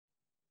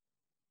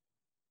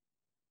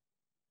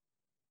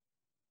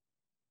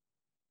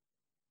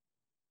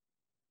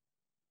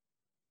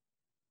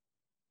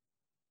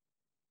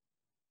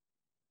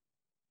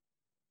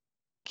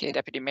Okay,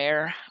 Deputy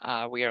Mayor,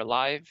 we are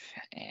live,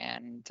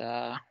 and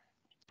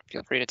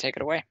feel free to take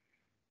it away.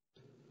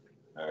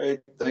 All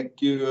right,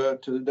 thank you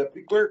to the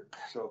Deputy Clerk.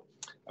 So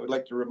I would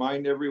like to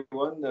remind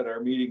everyone that our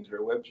meetings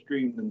are web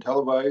streamed and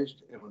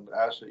televised, and would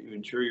ask that you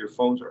ensure your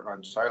phones are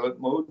on silent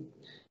mode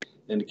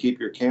and to keep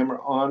your camera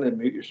on and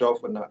mute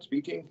yourself when not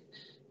speaking.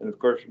 And of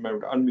course,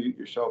 remember to unmute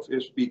yourself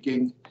if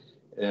speaking,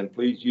 and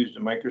please use the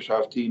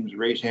Microsoft Teams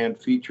raise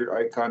hand feature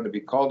icon to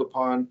be called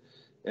upon,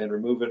 and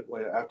remove it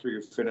after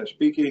you're finished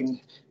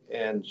speaking.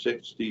 And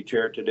since the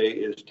chair today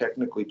is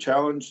technically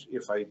challenged,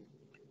 if I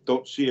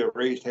don't see a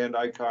raised hand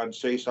icon,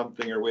 say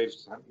something or wave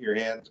your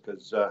hands,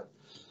 because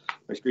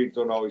my screens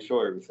don't always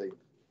show everything.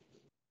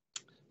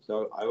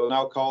 So I will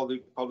now call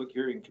the Public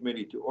Hearing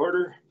Committee to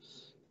order.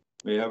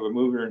 May I have a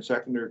mover and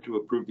seconder to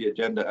approve the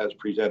agenda as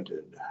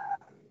presented?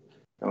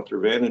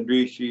 Councillor Van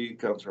Andrieschie,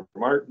 Councillor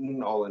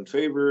Martin, all in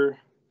favor?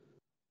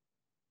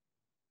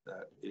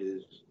 That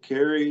is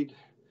carried.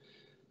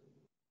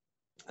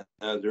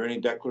 Are there any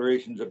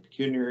declarations of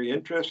pecuniary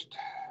interest?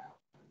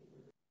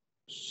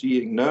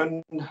 Seeing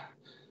none,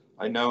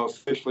 I now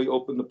officially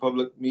open the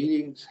public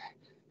meetings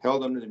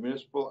held under the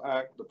Municipal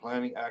Act, the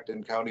Planning Act,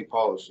 and County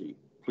Policy.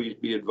 Please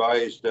be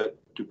advised that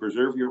to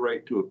preserve your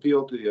right to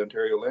appeal to the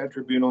Ontario Land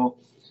Tribunal,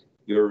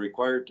 you are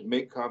required to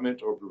make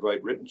comments or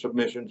provide written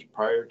submissions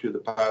prior to the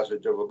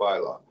passage of a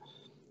bylaw.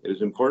 It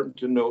is important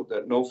to note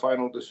that no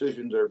final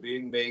decisions are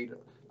being made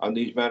on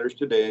these matters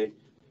today.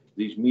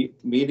 These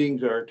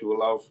meetings are to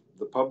allow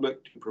the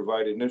public to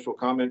provide initial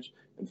comments,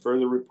 and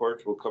further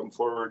reports will come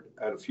forward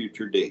at a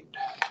future date.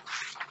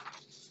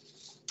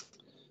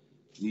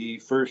 The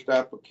first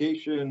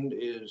application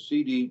is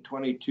CD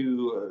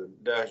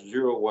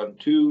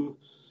 22-012,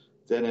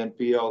 then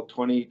NPL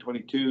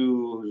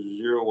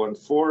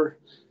 2022-014.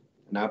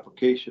 An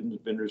application has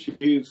been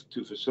received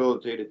to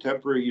facilitate a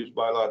temporary use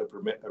bylaw to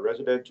permit a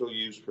residential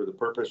use for the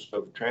purpose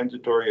of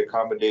transitory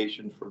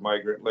accommodation for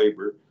migrant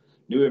labor,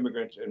 new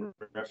immigrants, and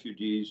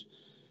refugees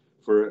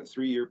for a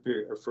 3-year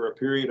period, or for a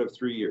period of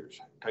 3 years.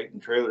 Titan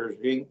Trailers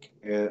Inc.,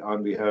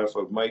 on behalf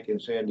of Mike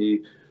and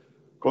Sandy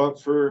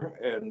Klopfer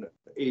and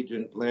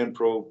agent Land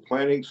Pro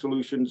Planning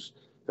Solutions,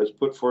 has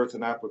put forth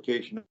an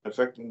application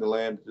affecting the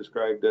land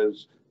described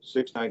as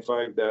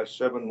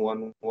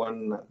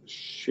 695-711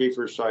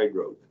 Schaefer Side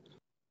Road.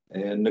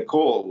 And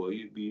Nicole, will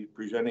you be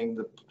presenting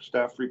the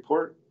staff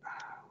report?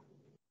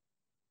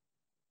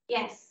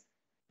 Yes.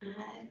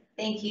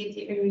 Thank you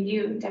to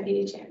you,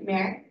 Deputy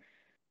Mayor.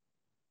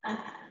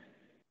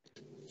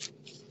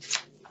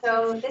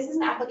 So this is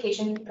an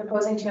application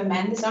proposing to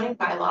amend the zoning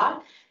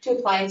bylaw to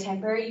apply a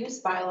temporary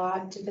use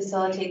bylaw to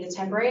facilitate the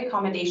temporary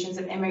accommodations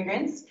of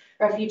immigrants,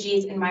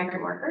 refugees, and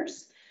migrant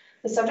workers.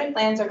 The subject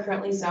lands are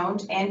currently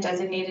zoned and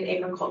designated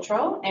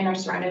agricultural and are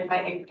surrounded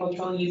by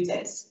agricultural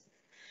uses.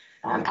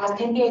 As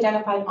can be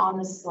identified on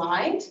the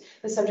slide,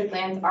 the subject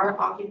lands are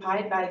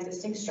occupied by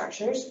existing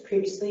structures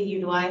previously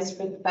utilized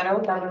for the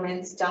federal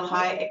government's Delhi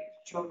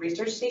Agricultural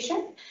Research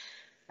Station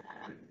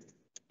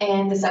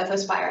and the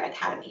Southwest Fire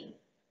Academy.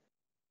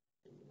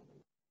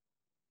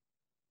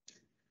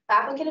 The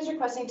applicant is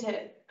requesting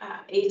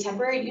a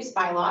temporary use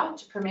bylaw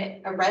to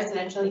permit a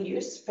residential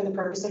use for the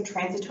purpose of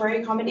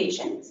transitory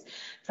accommodations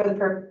for the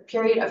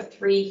period of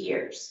 3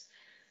 years.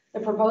 The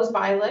proposed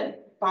bylaw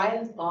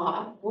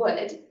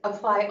would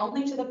apply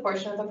only to the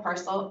portion of the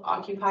parcel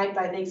occupied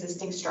by the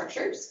existing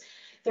structures.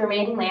 The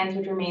remaining lands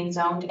would remain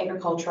zoned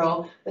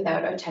agricultural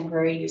without a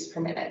temporary use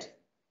permitted.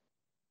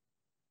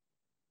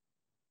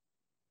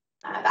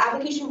 The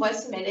application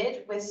was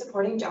submitted with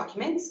supporting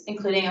documents,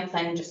 including a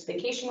plan and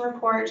justification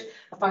report,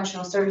 a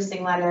functional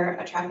servicing letter,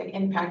 a traffic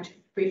impact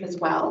brief as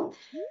well.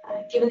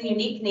 Given the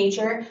unique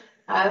nature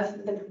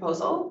of the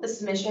proposal, the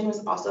submission was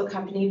also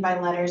accompanied by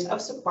letters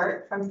of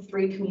support from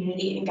 3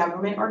 community and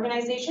government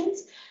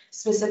organizations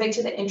specific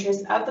to the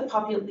interests of the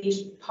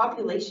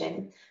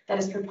population that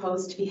is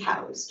proposed to be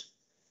housed.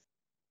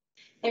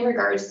 In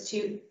regards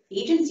to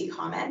agency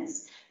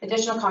comments,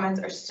 additional comments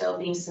are still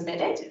being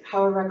submitted.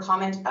 However, a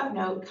comment of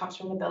note comes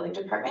from the building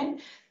department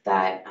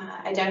that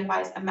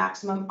identifies a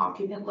maximum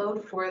occupant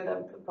load for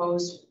the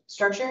proposed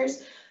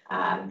structures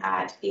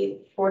at a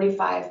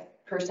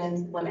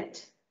 45-person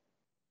limit.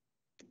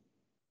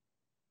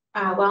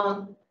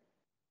 While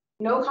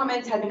no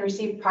comments had been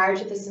received prior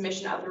to the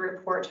submission of the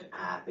report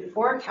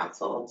before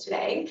Council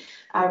today,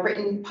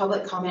 written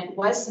public comment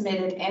was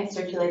submitted and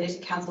circulated to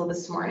Council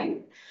this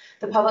morning.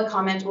 The public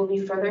comment will be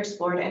further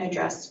explored and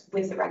addressed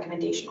with the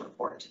recommendation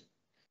report.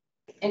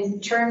 In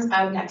terms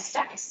of next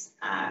steps,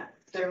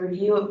 the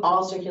review of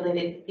all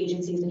circulated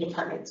agencies and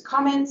departments'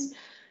 comments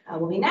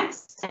will be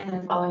next, and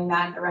then following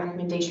that, a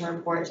recommendation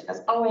report,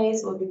 as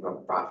always, will be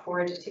brought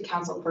forward to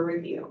Council for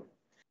review.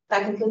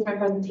 That concludes my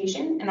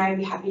presentation, and I'd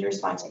be happy to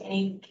respond to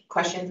any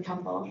questions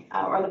Council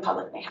or the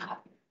public may have.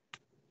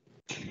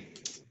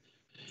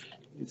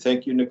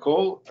 Thank you,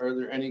 Nicole. Are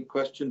there any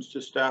questions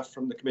to staff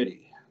from the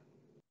committee?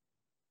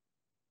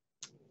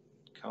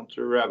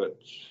 Councillor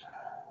Rabbits.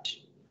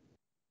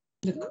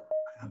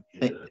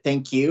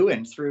 Thank you,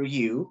 and through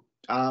you,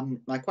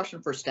 My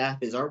question for staff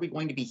is, are we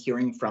going to be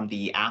hearing from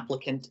the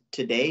applicant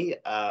today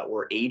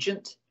or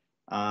agent?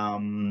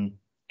 And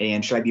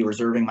should I be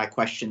reserving my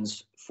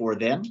questions for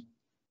them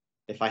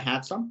if I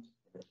have some?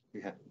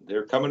 Yeah,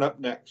 they're coming up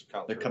next,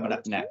 Councillor. They're coming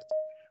up next.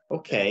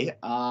 Okay.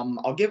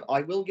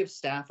 I will give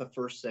staff a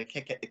first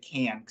kick at the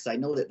can, because I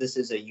know that this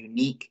is a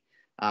unique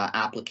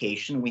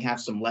application. We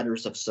have some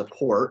letters of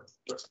support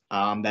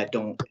that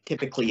don't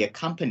typically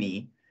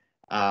accompany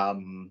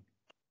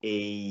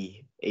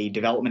a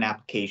development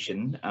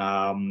application,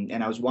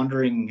 and I was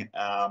wondering,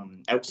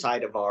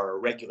 outside of our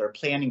regular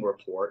planning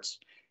reports,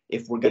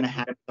 if we're going to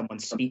have someone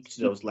speak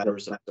to those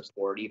letters of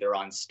support, either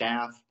on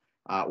staff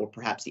or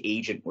perhaps the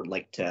agent would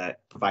like to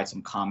provide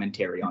some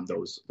commentary on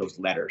those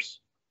letters.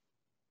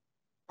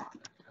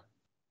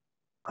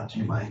 That's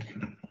your mic.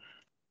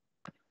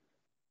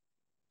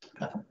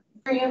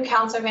 For you,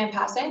 Councillor Van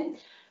Passen,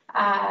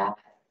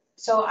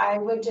 so I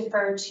would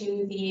defer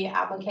to the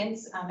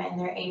applicants and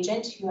their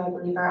agent, who I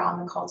believe are on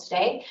the call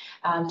today,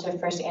 to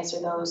first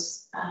answer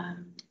those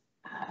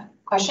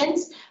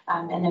questions,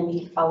 and then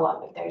we can follow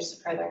up if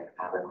there's further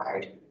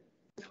required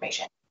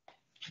information.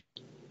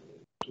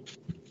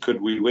 Could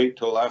we wait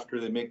till after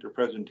they make their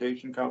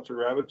presentation, Councillor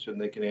Rabbits,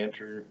 and they can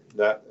answer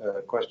that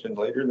question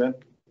later then?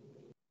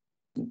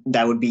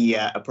 That would be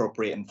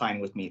appropriate and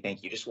fine with me.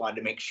 Thank you. Just wanted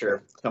to make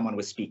sure someone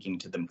was speaking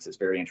to them, because it's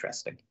very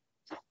interesting.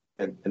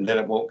 And then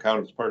it won't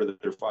count as part of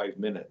their 5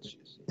 minutes.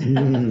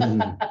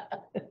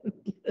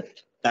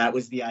 That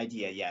was the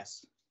idea,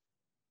 yes.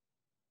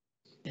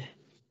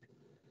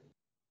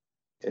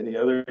 Any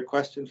other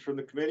questions from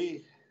the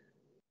committee?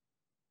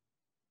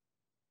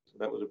 So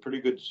that was a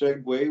pretty good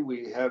segue.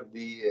 We have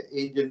the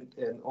agent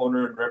and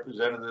owner and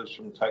representatives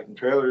from Titan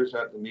Trailers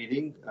at the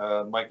meeting.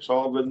 Mike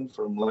Sullivan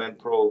from Land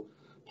Pro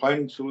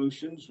Planning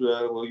Solutions.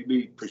 Will you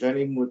be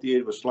presenting with the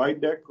aid of a slide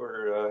deck,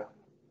 or?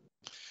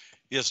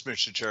 Yes,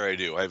 Mr. Chair, I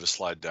do. I have a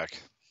slide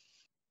deck.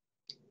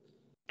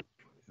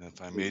 And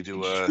if I may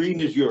do the screen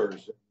is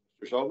yours,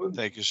 Mr. Sullivan.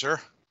 Thank you, sir.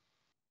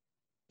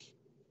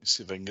 Let's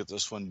see if I can get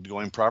this one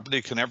going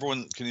properly. Can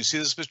you see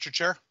this, Mr.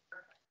 Chair?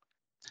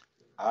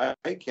 I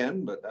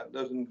can, but that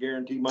doesn't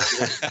guarantee much.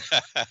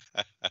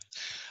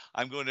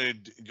 I'm going to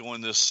go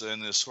in this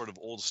sort of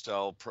old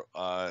style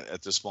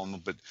at this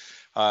moment, but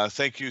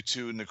thank you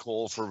to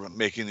Nicole for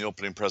making the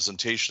opening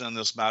presentation on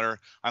this matter.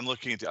 I'm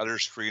looking at the other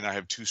screen. I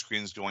have two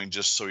screens going,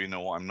 just so you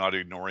know. I'm not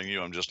ignoring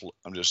you. I'm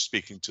just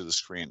speaking to the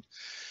screen.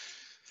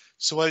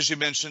 So as you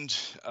mentioned,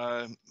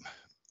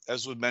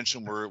 as we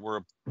mentioned,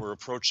 we're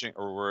approaching,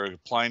 or we're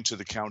applying to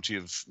the County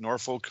of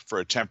Norfolk for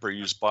a temporary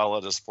use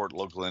bylaw to support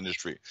local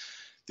industry.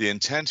 The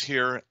intent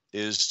here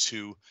is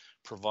to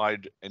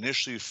provide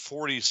initially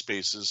 40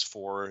 spaces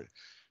for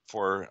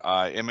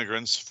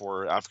immigrants,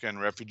 for Afghan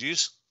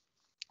refugees,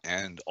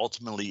 and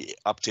ultimately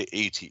up to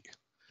 80.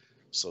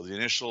 So the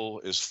initial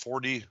is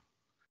 40,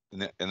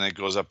 and then it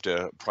goes up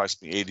to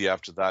approximately 80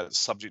 after that,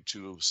 subject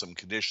to some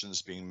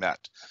conditions being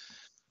met.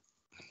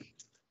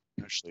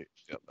 Actually,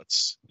 yeah,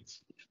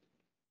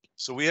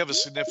 so we have a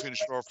significant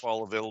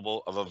shortfall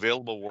of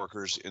available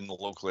workers in the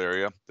local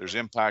area. There's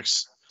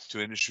impacts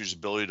to industry's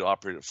ability to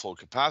operate at full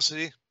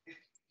capacity,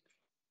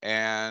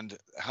 and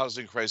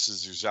housing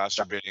crisis is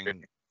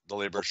exacerbating the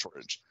labor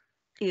shortage.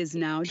 Is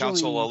now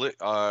Council, joining.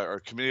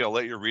 or committee, I'll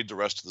let you read the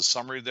rest of the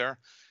summary there.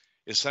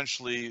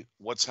 Essentially,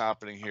 what's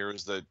happening here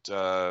is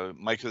that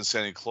Mike and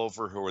Sandy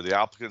Clover, who are the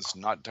applicants,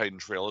 not Titan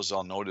Trailers,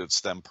 I'll note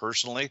it's them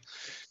personally,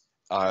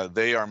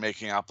 they are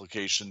making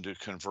application to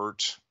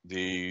convert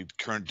the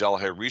current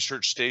Delhi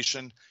Research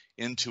Station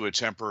into a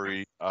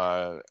temporary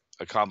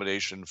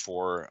accommodation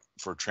for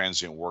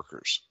transient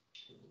workers.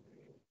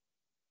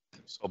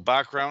 So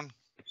background,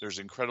 there's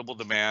incredible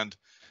demand.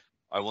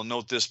 I will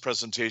note this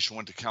presentation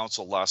went to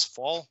council last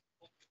fall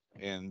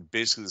in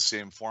basically the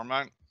same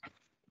format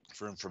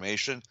for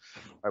information.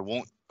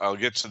 I'll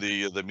get to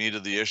the meat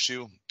of the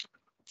issue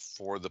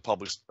for the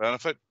public's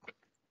benefit.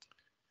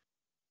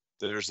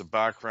 There's the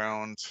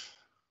background.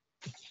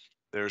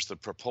 There's the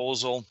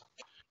proposal.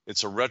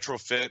 It's a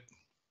retrofit.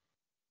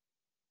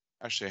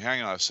 Actually,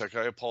 hang on a sec.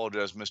 I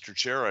apologize, Mr.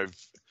 Chair. I've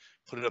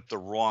put it up the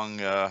wrong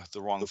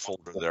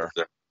folder there.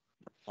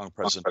 Wrong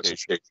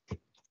presentation.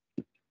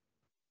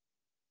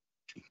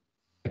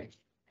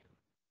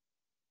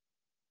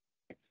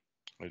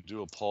 I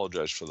do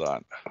apologize for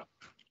that.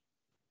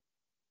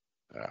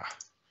 Yeah.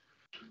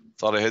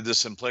 Thought I had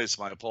this in place.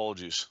 My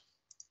apologies.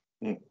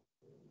 Well,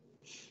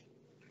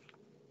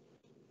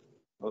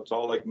 it's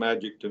all like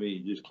magic to me.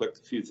 You just click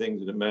a few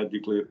things and it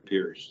magically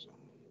appears.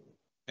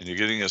 And you're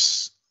getting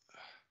us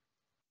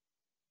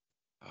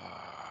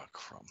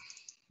crumb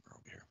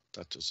over here.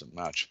 That doesn't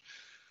match.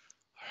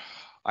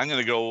 I'm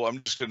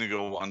just gonna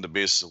go on the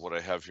basis of what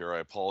I have here. I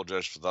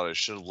apologize for that. I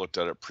should have looked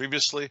at it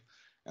previously,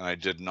 and I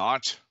did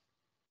not.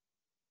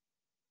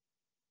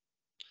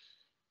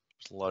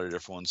 There's a lot of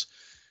different ones.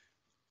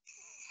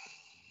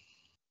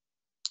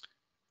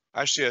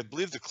 Actually, I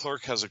believe the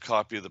clerk has a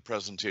copy of the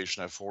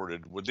presentation I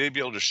forwarded. Would they be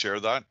able to share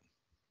that?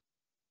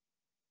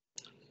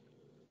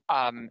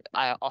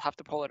 I'll have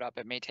to pull it up.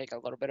 It may take a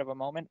little bit of a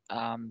moment,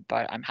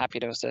 but I'm happy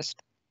to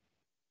assist.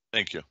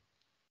 Thank you.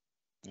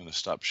 I'm going to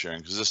stop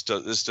sharing because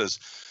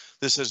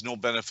this has no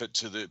benefit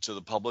to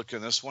the public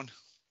in this one.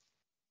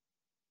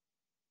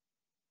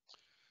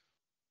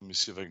 Let me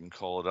see if I can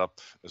call it up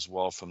as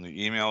well from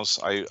the emails.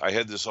 I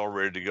had this all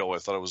ready to go. I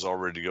thought it was all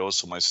ready to go,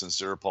 so my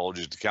sincere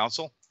apologies to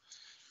council.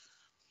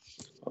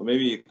 Well,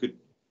 maybe you could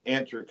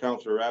answer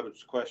Councillor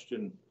Rabbit's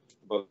question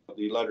about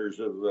the letters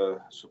of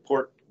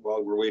support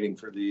while we're waiting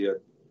for the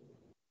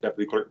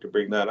deputy clerk to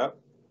bring that up.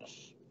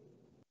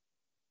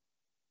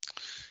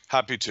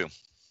 Happy to.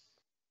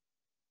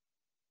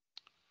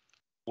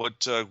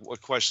 What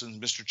questions,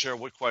 Mr. Chair?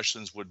 What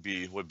questions would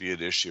be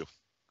at issue?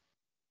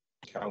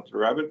 Councillor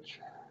Rabbit.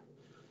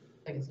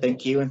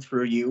 Thank you, and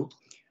through you.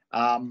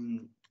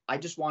 I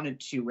just wanted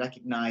to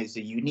recognize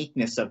the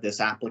uniqueness of this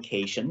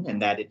application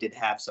and that it did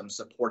have some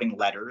supporting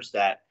letters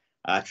that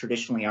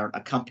traditionally aren't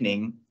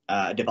accompanying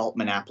a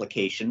development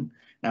application.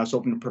 And I was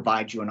hoping to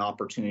provide you an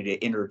opportunity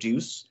to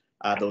introduce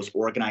those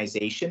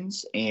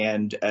organizations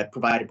and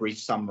provide a brief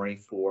summary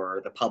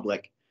for the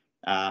public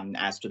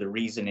as to the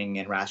reasoning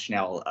and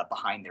rationale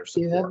behind their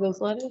support. Do you have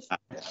those letters?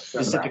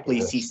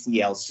 Specifically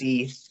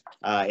CCLC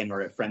and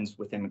our Friends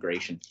with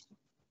Immigration.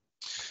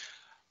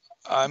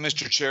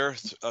 Mr. Chair,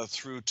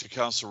 through to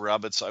Councillor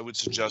Rabbits, I would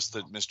suggest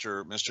that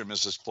Mr. and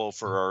Mrs.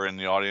 Clofer are in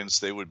the audience.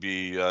 They would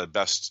be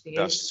best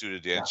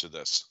suited to answer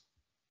this.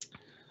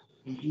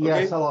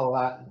 Yes,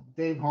 hello.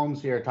 Dave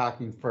Holmes here,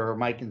 talking for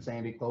Mike and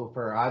Sandy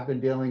Clofer. I've been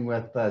dealing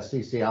with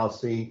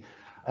CCLC.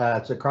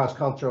 It's a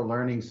cross-cultural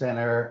learning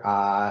center,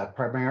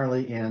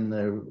 primarily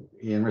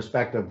in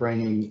respect of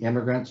bringing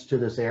immigrants to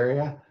this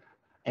area.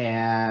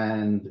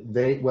 And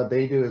what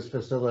they do is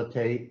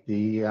facilitate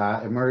the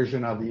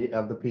immersion of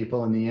the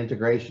people and the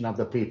integration of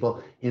the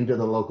people into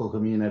the local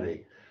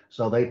community.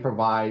 So they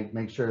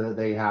make sure that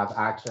they have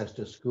access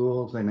to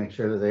schools, they make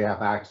sure that they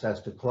have access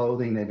to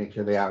clothing, they make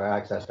sure they have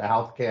access to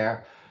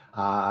healthcare,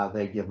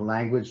 they give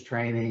language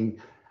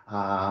training.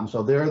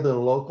 So they're the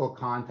local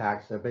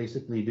contacts that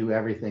basically do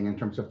everything in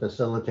terms of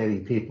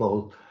facilitating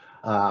people,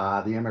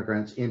 the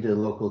immigrants, into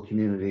local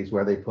communities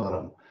where they put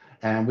them.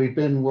 And we've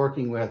been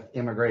working with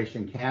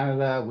Immigration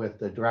Canada, with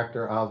the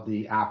director of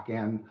the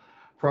Afghan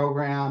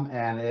program,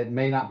 and it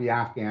may not be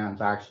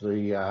Afghans,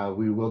 actually.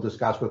 We will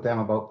discuss with them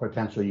about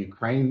potential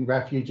Ukraine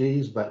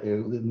refugees, but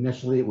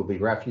initially it will be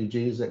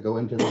refugees that go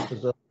into this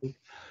facility.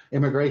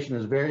 Immigration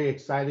is very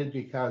excited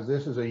because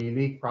this is a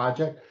unique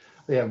project.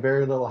 They have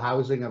very little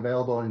housing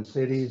available in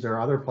cities or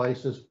other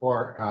places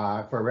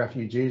for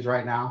refugees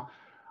right now.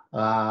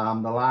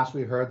 The last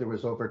we heard, there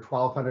was over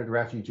 1,200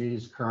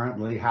 refugees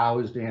currently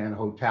housed in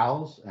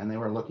hotels, and they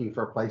were looking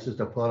for places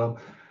to put them.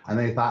 And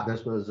they thought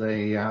this was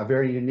a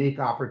very unique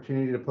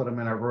opportunity to put them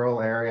in a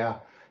rural area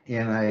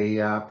in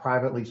a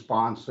privately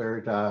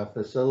sponsored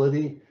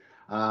facility,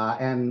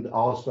 and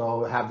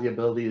also have the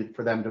ability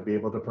for them to be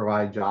able to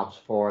provide jobs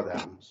for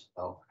them.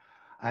 So,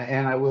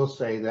 and I will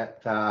say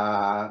that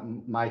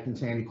Mike and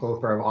Sandy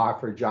Clofer have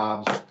offered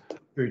jobs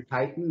through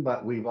Titan,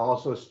 but we've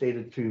also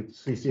stated to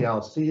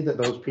CCLC that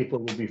those people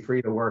will be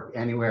free to work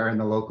anywhere in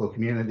the local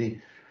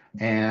community.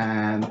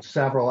 And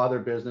several other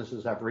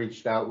businesses have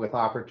reached out with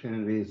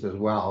opportunities as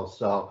well.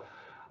 So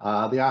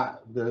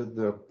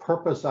the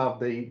purpose of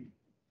the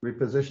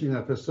repositioning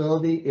the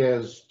facility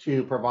is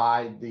to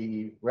provide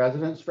the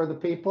residence for the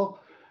people.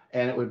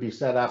 And it would be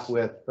set up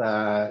with,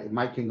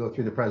 Mike can go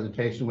through the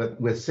presentation,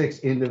 with 6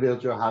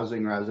 individual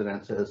housing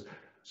residences.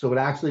 So it would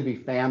actually be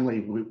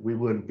family we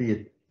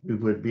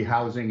would be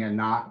housing, and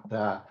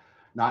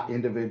not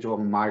individual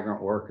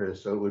migrant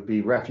workers. So it would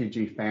be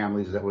refugee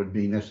families that would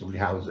be initially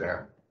housed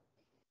there.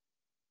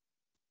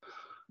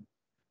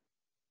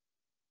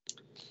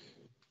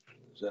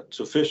 Is that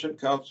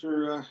sufficient,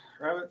 Councillor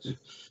Rabbits?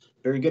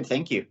 Very good,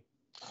 thank you.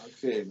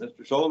 Okay,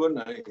 Mr. Sullivan,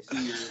 I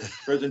see your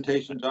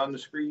presentation's on the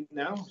screen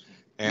now.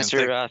 And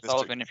Mr.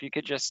 Sullivan, if you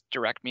could just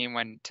direct me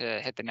when to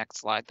hit the next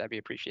slide, that'd be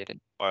appreciated.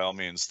 By all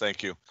means,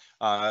 thank you.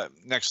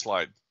 Next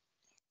slide,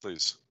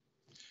 please.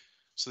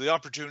 So the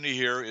opportunity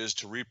here is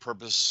to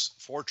repurpose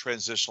for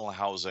transitional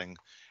housing,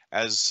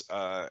 as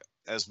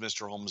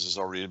Mr. Holmes has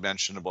already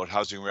mentioned about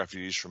housing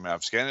refugees from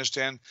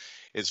Afghanistan.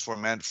 It's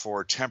meant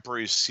for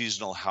temporary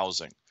seasonal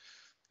housing.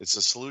 It's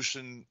a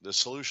solution. The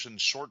solution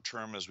short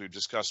term, as we've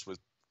discussed with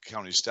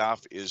county staff,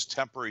 is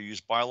temporary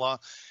use bylaw.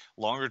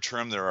 Longer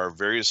term, there are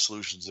various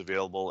solutions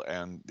available,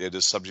 and it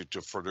is subject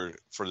to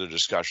further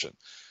discussion.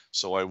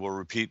 So I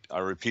repeat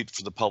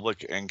for the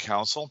public and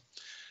council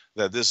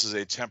that this is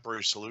a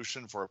temporary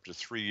solution for up to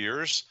 3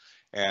 years,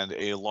 and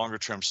a longer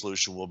term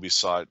solution will be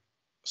sought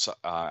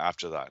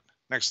after that.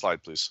 Next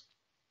slide, please.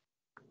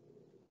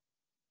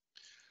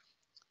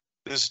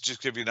 This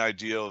just give you an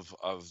idea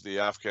of the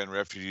Afghan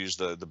refugees,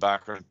 the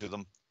background to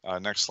them.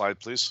 Next slide,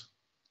 please.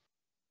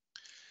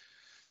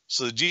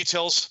 So the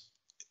details: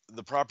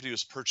 the property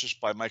was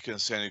purchased by Mike and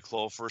Sandy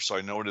Clofer, so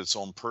I know it's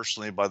owned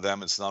personally by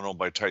them. It's not owned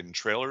by Titan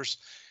Trailers.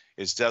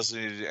 It's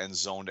designated and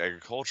zoned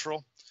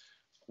agricultural,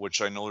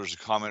 which I know there's a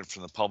comment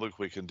from the public.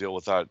 We can deal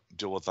with that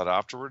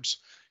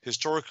afterwards.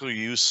 Historical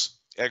use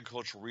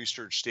Agricultural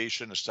Research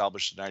Station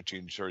established in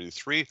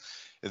 1933.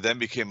 It then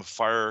became a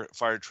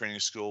fire training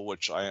school,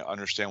 which I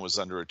understand was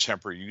under a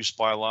temporary use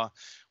bylaw,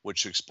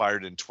 which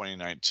expired in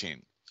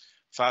 2019.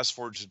 Fast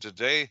forward to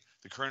today,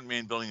 the current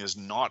main building is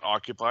not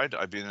occupied.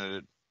 I've been in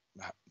it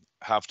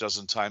half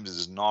dozen times. It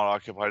is not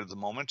occupied at the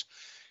moment.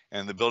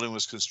 And the building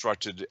was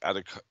constructed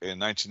in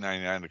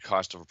 1999 at a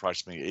cost of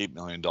approximately $8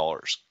 million.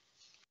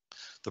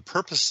 The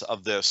purpose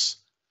of this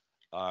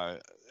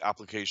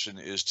application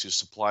is to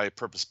supply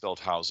purpose-built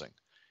housing.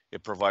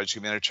 It provides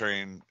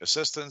humanitarian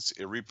assistance,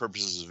 it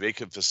repurposes a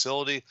vacant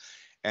facility,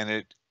 and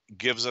it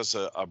gives us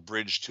a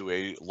bridge to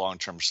a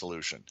long-term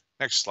solution.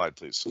 Next slide,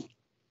 please.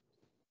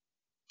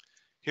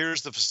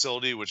 Here's the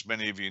facility, which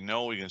many of you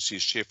know. You can see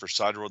Schaefer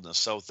Side Road in the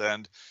south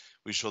end.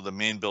 We show the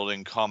main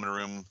building, common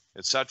room,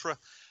 etc.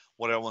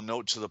 What I will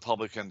note to the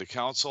public and the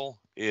council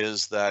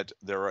is that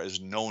there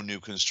is no new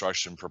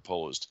construction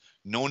proposed.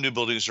 No new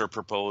buildings are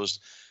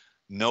proposed.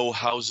 No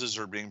houses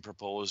are being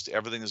proposed.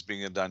 Everything is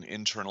being done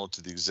internal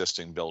to the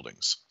existing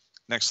buildings.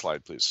 Next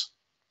slide, please.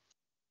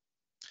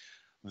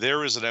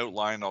 There is an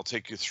outline. I'll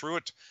take you through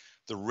it.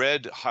 The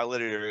red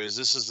highlighted areas,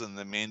 this is in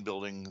the main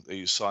building that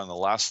you saw in the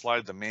last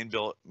slide. The main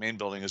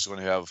building is going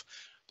to have,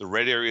 the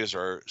red areas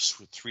are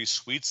 3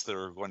 suites that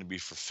are going to be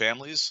for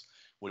families,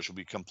 which will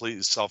be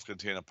completely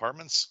self-contained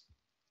apartments.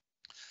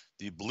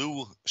 The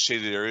blue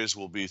shaded areas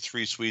will be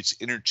 3 suites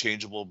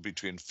interchangeable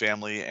between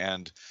family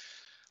and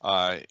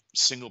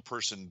single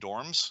person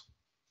dorms.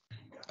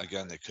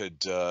 Again, they could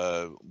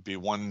be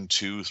 1,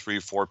 2, 3,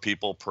 4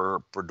 people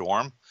per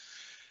dorm.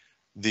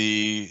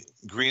 The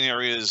green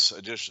areas,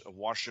 additional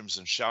washrooms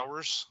and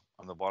showers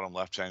on the bottom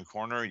left-hand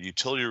corner.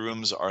 Utility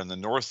rooms are in the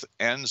north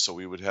end, so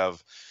we would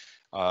have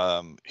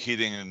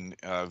heating and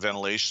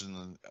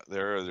ventilation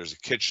there. There's a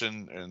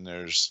kitchen, and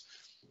there's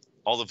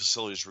all the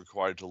facilities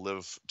required to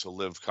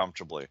live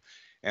comfortably.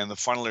 And the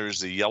final area is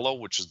the yellow,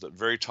 which is the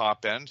very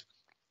top end,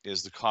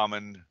 is the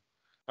common.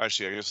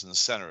 Actually, I guess in the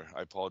center,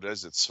 I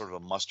apologize, it's sort of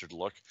a mustard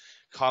look.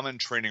 Common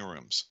training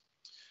rooms.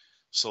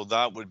 So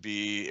that would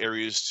be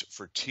areas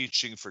for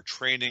teaching, for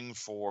training,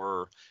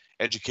 for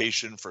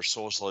education, for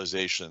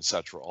socialization,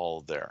 etc., all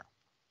there.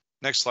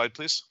 Next slide,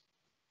 please.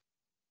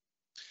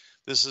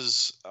 This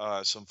is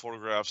some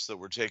photographs that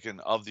were taken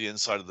of the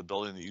inside of the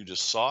building that you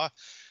just saw.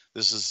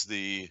 This is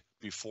the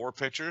before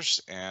pictures,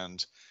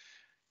 and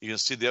you can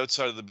see the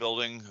outside of the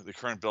building, the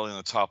current building in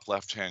the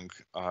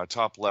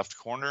top left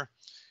corner.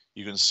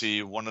 You can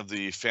see one of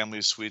the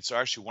family suites,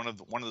 actually one of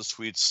the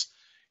suites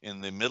in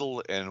the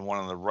middle and one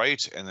on the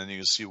right, and then you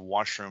can see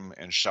washroom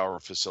and shower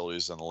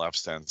facilities on the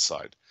left-hand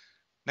side.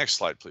 Next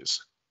slide,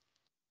 please.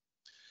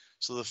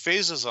 So the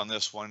phases on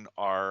this one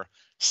are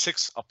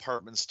 6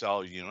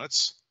 apartment-style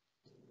units.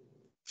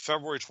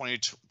 February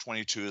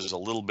 2022 is a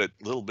little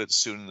bit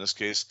soon in this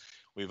case.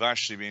 We've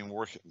actually been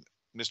working.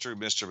 Mr.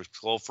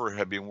 McClofer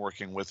had been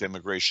working with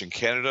Immigration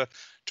Canada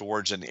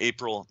towards an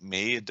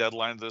April-May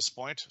deadline at this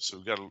point.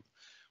 So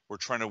we're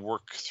trying to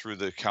work through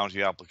the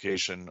county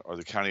application or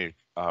the county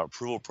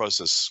approval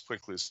process as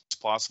quickly as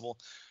possible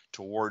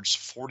towards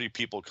 40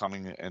 people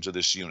coming into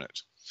this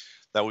unit.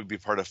 That would be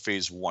part of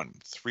phase 1.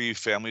 3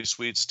 family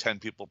suites, 10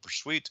 people per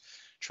suite,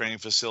 training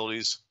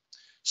facilities.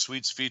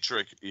 Suites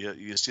feature,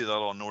 you see that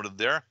all noted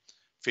there.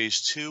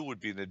 Phase 2 would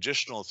be an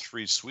additional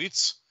 3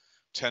 suites,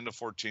 10 to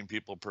 14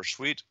 people per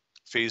suite.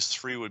 Phase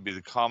 3 would be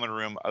the common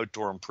room,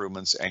 outdoor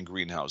improvements, and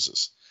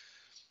greenhouses.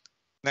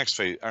 Next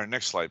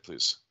slide,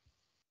 please.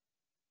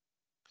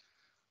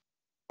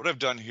 What I've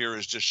done here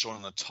is just shown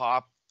on the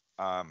top,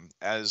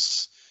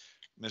 as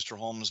Mr.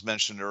 Holmes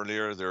mentioned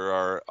earlier,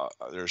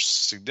 there's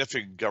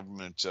significant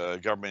government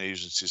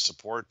agency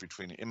support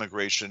between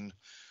Immigration,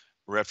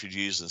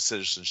 Refugees, and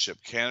Citizenship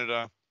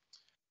Canada.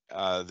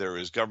 There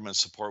is government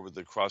support with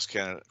the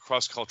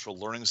Cross-Cultural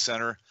Learning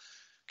Centre,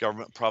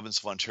 government, province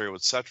of Ontario,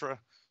 etc.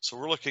 So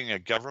we're looking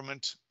at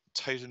government,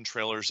 Titan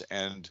Trailers,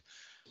 and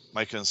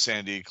Mike and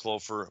Sandy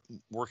Clofer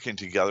working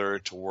together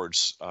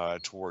towards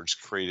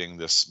creating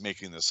this,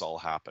 making this all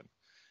happen.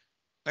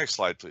 Next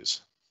slide,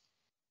 please.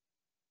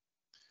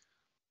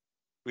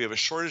 We have a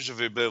shortage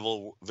of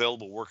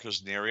available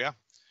workers in the area.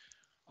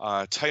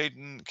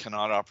 Titan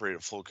cannot operate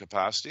at full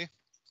capacity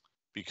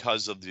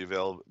because of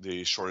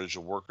the shortage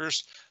of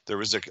workers. There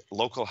is a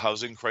local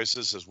housing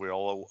crisis, as we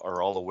all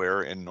are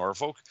aware, in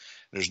Norfolk.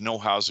 There's no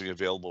housing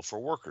available for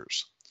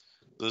workers.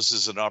 This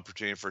is an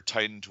opportunity for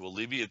Titan to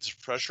alleviate this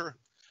pressure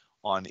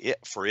on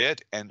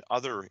it and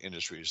other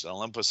industries.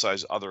 I'll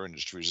emphasize other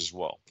industries as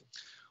well.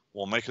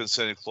 While Mike and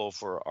Sandy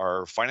Clofer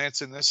are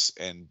financing this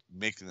and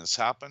making this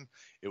happen,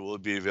 it will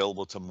be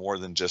available to more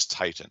than just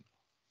Titan.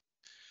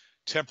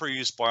 Temporary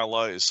use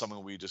bylaw is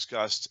something we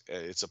discussed.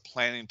 It's a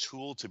planning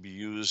tool to be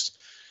used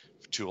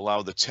to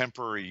allow the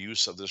temporary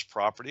use of this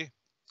property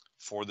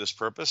for this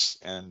purpose.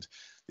 And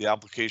the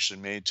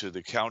application made to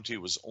the county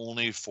was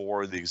only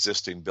for the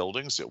existing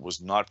buildings. It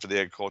was not for the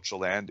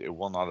agricultural land. It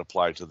will not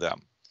apply to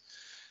them.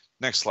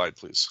 Next slide,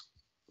 please.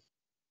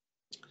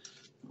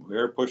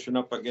 We're pushing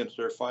up against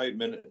our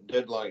 5-minute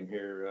deadline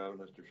here,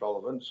 Mr.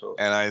 Sullivan. So,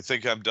 and I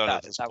think I'm done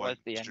at this point. That was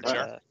the end of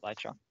the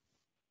slideshow.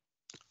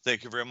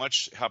 Thank you very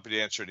much. Happy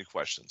to answer any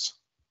questions.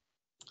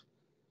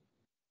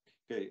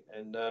 Okay,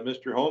 and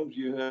Mr. Holmes,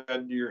 you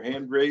had your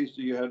hand raised.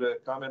 You had a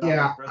comment.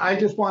 Yeah, I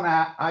just want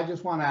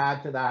to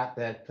add to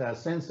that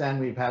since then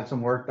we've had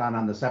some work done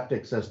on the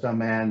septic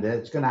system, and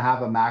it's going to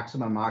have a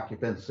maximum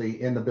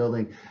occupancy in the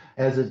building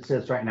as it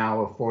sits right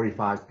now of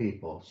 45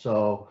 people.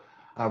 So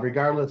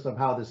regardless of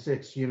how the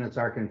 6 units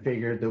are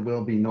configured, there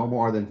will be no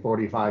more than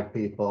 45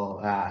 people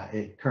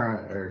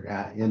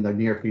in the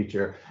near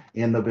future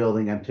in the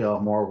building until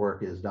more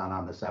work is done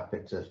on the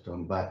septic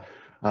system. But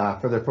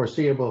for the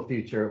foreseeable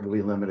future, it will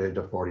be limited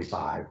to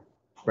 45,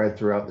 spread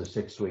throughout the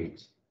 6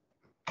 suites.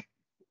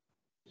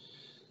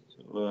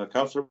 So,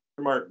 Councillor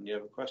Martin, you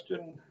have a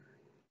question?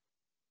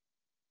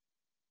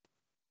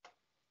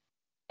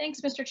 Thanks,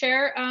 Mr.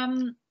 Chair.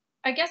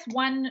 I guess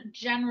one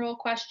general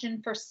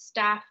question for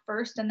staff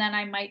first, and then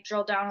I might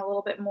drill down a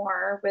little bit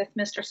more with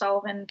Mr.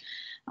 Sullivan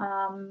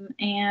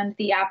and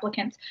the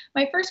applicants.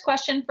 My first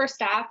question for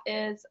staff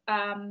is,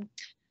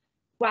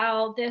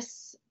 while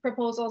this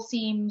proposal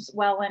seems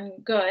well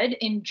and good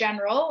in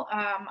general,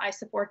 I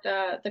support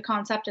the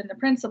concept and the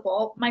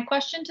principle. My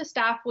question to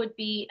staff would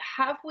be,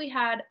 have we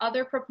had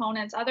other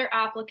proponents, other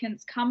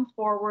applicants come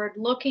forward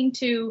looking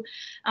to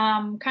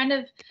kind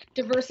of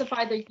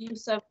diversify the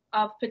use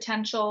of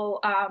potential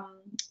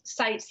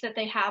sites that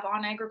they have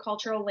on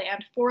agricultural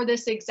land for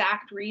this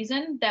exact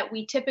reason that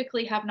we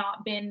typically have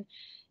not been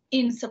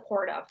in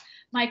support of?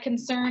 My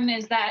concern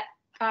is that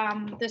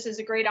this is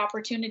a great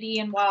opportunity,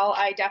 and while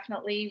I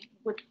definitely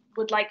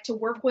would like to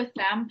work with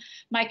them,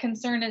 my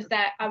concern is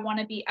that I want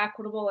to be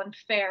equitable and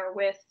fair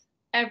with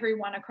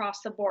everyone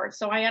across the board.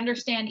 So I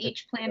understand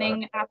each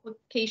planning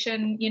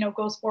application,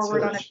 goes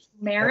forward on its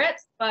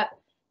merits, but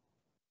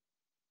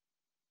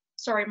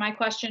sorry, my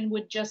question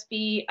would just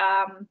be,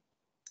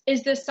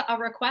 is this a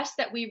request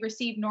that we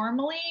receive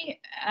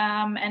normally,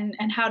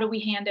 and how do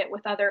we hand it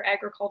with other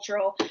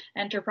agricultural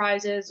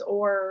enterprises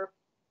or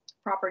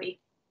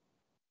property?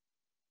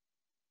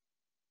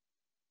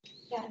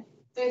 Yeah,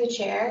 through the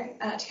chair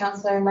to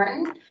Councillor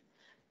Martin.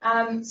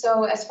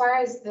 So as far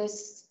as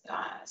this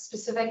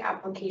specific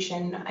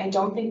application, I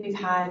don't think we've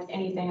had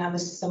anything of a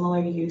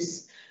similar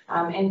use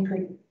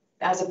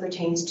as it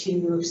pertains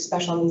to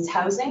special needs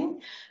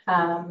housing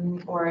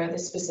or the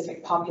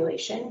specific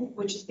population,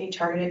 which is being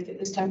targeted through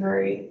this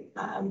temporary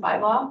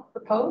bylaw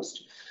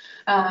proposed.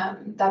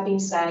 That being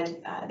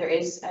said, there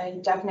is a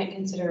definite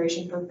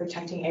consideration for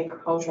protecting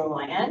agricultural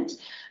land,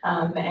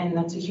 and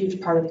that's a huge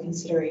part of the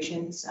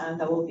considerations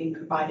that will be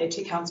provided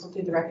to council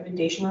through the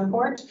recommendation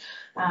report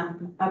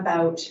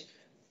about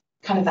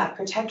kind of that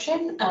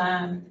protection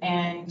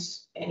and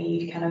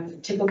any kind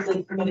of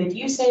typically permitted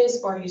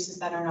uses or uses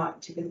that are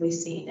not typically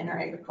seen in our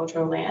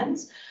agricultural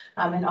lands,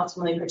 and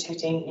ultimately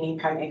protecting any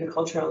private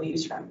agricultural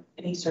use from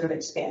any sort of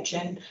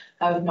expansion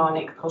of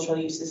non-agricultural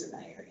uses in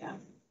that area.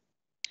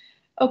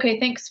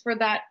 Okay, thanks for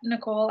that,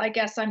 Nicole. I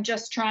guess I'm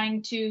just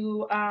trying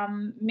to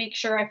make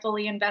sure I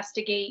fully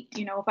investigate,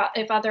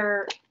 if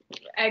other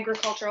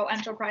agricultural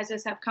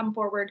enterprises have come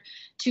forward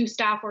to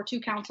staff or to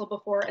council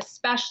before,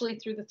 especially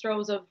in the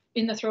throes of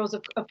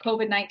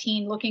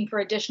COVID-19, looking for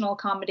additional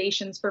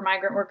accommodations for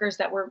migrant workers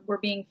that were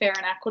being fair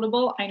and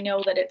equitable. I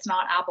know that it's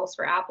not apples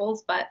for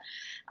apples, but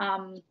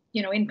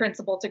in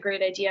principle, it's a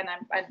great idea, and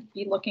I'd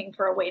be looking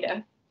for a way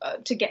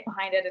to get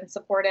behind it and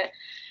support it.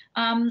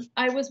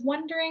 I was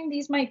wondering,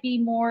 these might be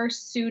more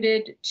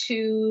suited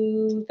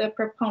to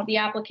the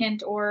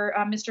applicant or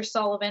Mr.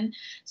 Sullivan.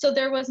 So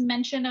there was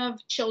mention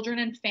of children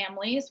and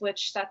families,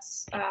 which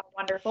that's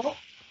wonderful.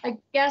 I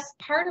guess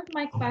part of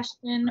my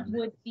question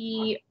would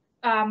be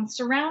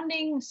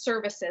surrounding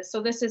services.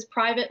 So this is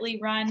privately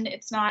run.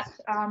 It's not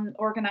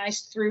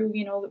organized through,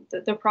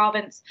 the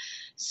province.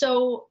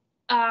 So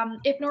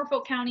if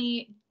Norfolk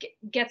County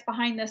gets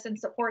behind this and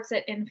supports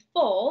it in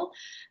full,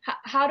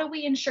 how do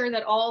we ensure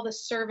that all the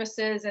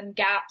services and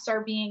gaps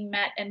are being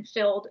met and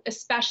filled,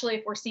 especially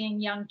if we're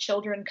seeing young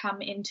children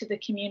come into the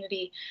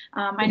community?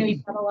 I know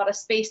you've got a lot of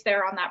space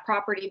there on that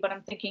property, but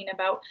I'm thinking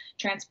about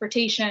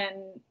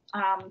transportation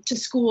to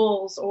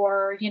schools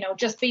or,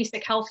 just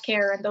basic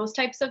healthcare and those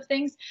types of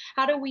things.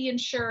 How do we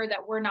ensure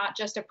that we're not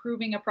just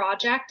approving a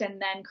project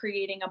and then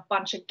creating a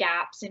bunch of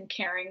gaps in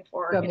caring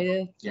for?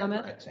 Sandy,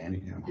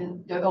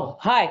 Oh,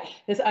 hi,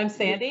 I'm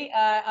Sandy.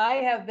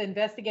 I have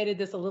investigated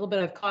this a little bit.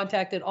 I've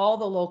contacted all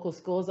the local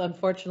schools.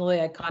 Unfortunately,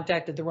 I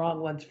contacted the wrong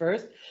ones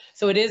first.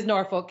 So it is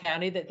Norfolk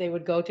County that they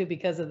would go to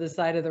because of the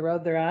side of the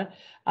road they're on.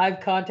 I've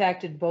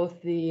contacted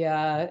both the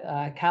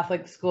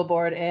Catholic School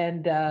Board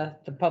and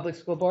the Public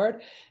School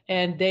Board,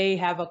 and they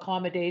have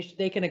accommodation.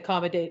 They can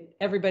accommodate.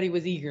 Everybody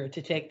was eager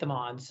to take them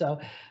on. So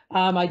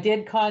I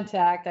did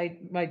contact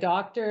my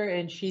doctor,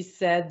 and she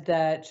said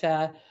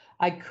that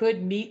I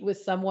could meet with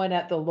someone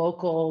at the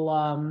local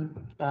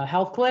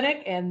health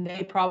clinic, and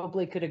they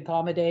probably could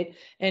accommodate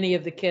any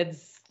of the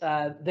kids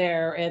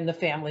there and the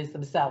families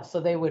themselves. So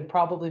they would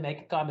probably make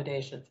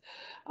accommodations.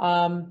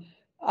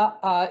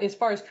 As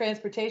far as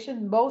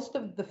transportation, most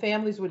of the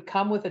families would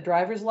come with a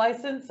driver's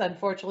license.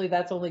 Unfortunately,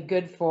 that's only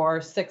good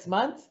for 6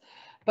 months.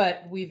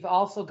 but we've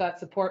also got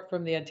support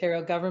from the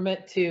Ontario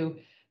government to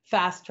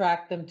fast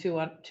track them to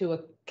a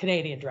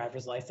Canadian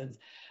driver's license.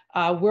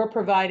 We're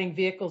providing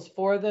vehicles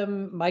for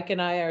them, Mike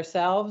and I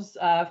ourselves,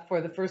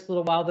 for the first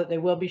little while that they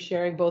will be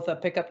sharing both a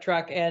pickup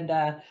truck and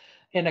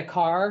a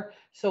car.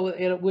 So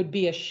it would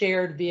be a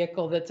shared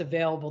vehicle that's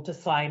available to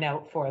sign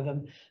out for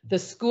them. The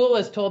school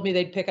has told me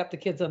they'd pick up the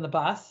kids on the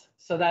bus,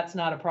 so that's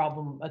not a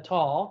problem at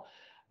all.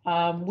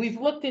 We've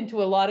looked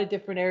into a lot of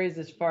different areas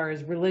as far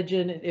as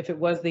religion. If it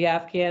was the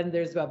Afghan,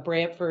 there's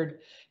Brantford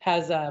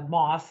has a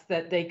mosque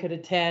that they could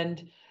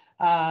attend.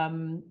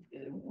 And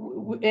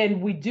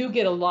we do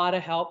get a lot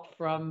of help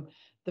from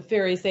the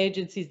various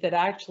agencies that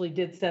actually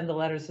did send the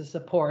letters of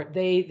support.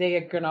 They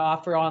are going to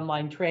offer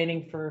online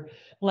training for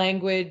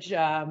language.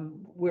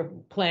 We're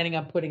planning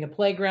on putting a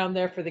playground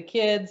there for the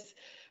kids.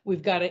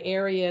 We've got an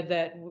area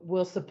that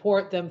will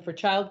support them for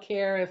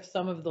childcare if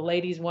some of the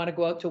ladies want to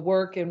go out to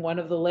work and one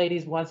of the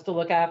ladies wants to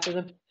look after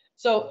them.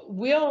 So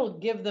we'll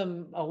give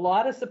them a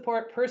lot of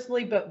support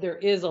personally, but there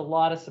is a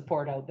lot of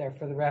support out there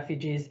for the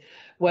refugees,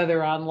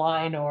 whether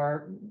online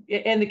or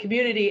in the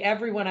community.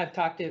 Everyone I've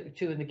talked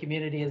to in the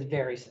community is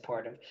very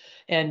supportive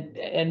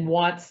and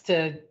wants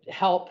to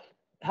help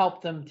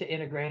them to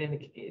integrate.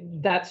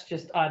 And that's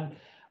just on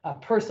a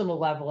personal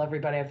level.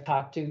 Everybody I've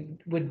talked to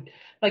would,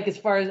 like, as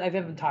far as I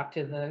haven't talked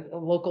to the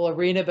local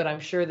arena, but I'm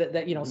sure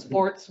that you know,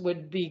 sports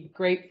would be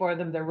great for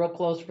them. They're real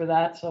close for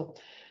that. So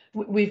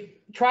we've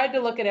tried to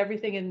look at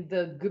everything, and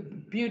the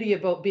beauty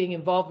about being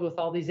involved with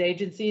all these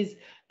agencies,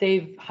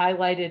 they've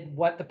highlighted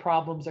what the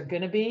problems are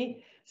going to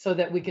be so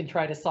that we can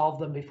try to solve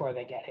them before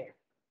they get here.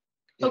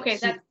 Okay,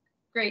 that's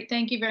great.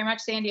 Thank you very much,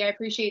 Sandy. I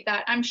appreciate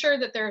that. I'm sure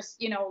that there's,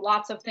 you know,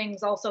 lots of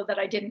things also that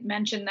I didn't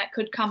mention that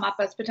could come up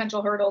as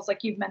potential hurdles,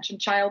 like you've mentioned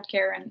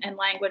childcare and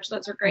language.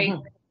 Those are great.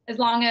 Mm-hmm. As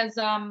long as,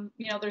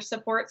 you know, there's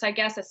supports, I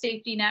guess, a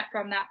safety net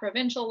from that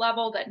provincial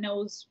level that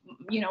knows,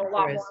 you know, a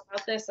lot more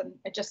about this. And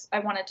I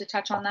wanted to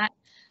touch on that.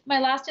 My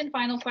last and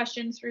final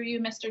question through you,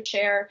 Mr.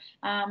 Chair,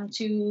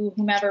 to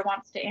whomever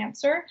wants to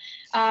answer.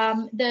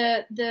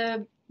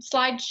 The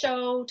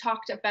slideshow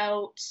talked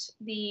about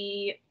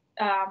the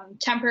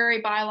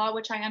temporary bylaw,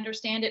 which I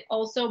understand it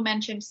also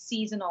mentioned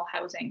seasonal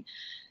housing.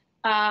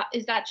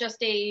 Is that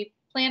just a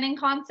planning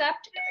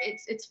concept?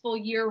 It's full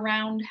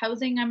year-round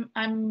housing,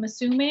 I'm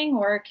assuming,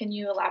 or can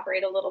you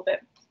elaborate a little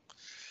bit?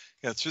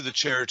 Yeah, through the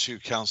chair to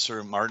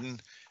Councillor Martin,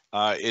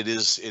 it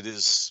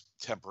is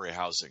temporary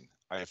housing.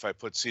 If I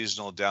put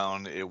seasonal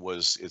down,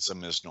 it's a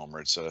misnomer.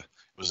 It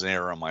was an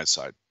error on my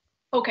side.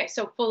 Okay,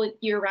 so full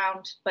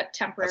year-round, but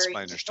temporary. That's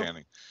my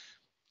understanding.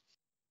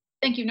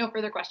 Thank you. No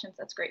further questions.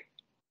 That's great.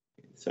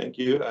 Thank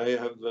you. I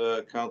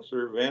have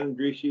Councillor Van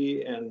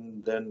Driesche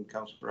and then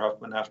Councillor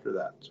Huffman after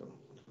that. So,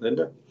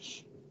 Linda.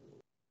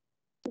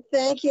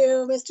 Thank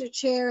you, Mr.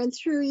 Chair. And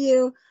through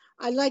you,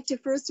 I'd like to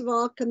first of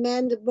all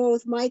commend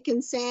both Mike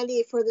and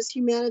Sandy for this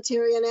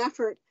humanitarian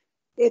effort.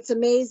 It's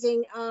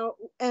amazing,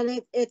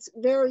 and it's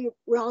very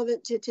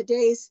relevant to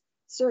today's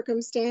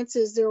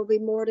circumstances. There will be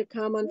more to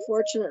come,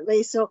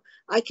 unfortunately. So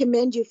I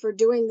commend you for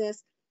doing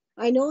this.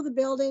 I know the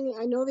building,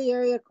 I know the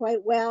area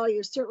quite well.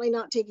 You're certainly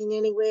not taking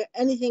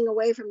anything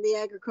away from the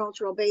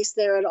agricultural base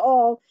there at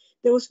all.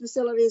 Those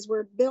facilities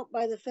were built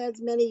by the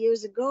feds many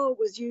years ago. It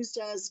was used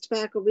as a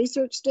tobacco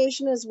research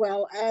station as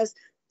well as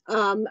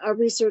a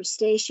research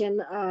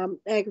station,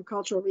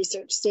 agricultural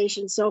research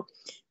station. So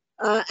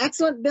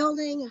excellent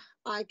building.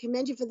 I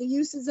commend you for the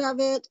uses of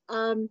it.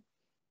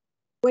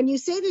 When you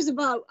say there's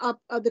about,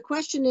 the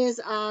question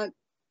is,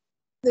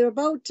 there are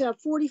about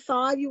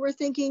 45 you were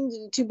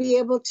thinking to be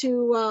able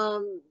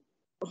to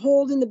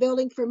hold in the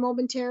building for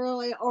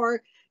momentarily,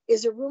 or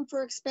is there room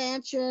for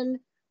expansion?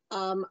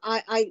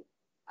 I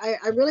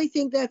really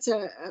think that's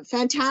a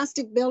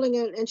fantastic building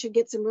and should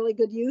get some really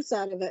good use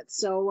out of it.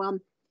 So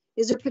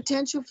is there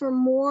potential for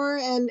more?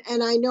 And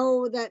I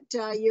know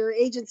that your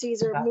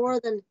agencies are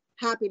more than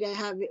happy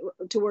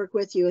to work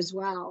with you as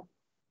well.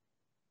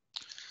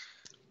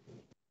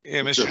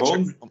 Yeah, Mr.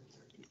 Holmes.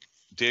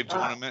 Dave, do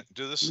you want to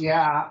do this?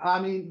 Yeah, I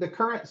mean, the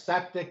current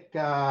septic,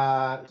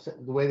 the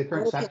way the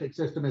current septic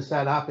system is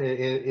set up,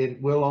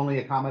 it will only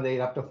accommodate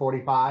up to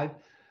 45.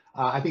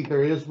 I think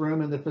there is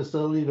room in the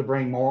facility to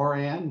bring more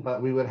in,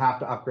 but we would have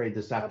to upgrade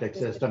the septic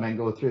system and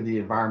go through the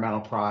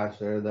environmental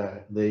process or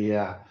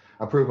the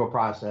approval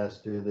process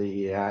through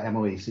the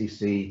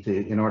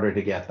MOECC in order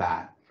to get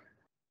that.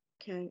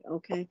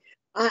 Okay.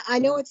 I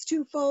know it's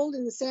twofold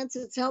in the sense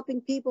it's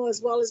helping people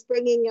as well as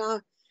bringing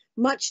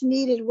much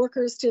needed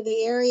workers to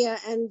the area,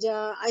 and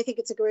I think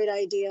it's a great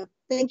idea.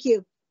 Thank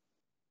you.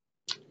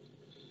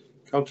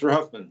 Councillor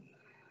Huffman.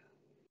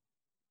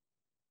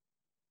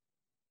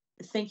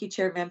 Thank you,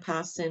 Chair Van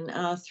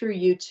Passen. Through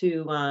you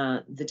to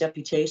the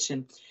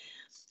deputation.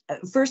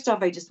 First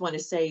off, I just want to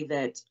say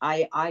that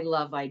I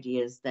love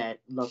ideas that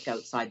look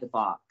outside the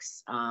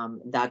box.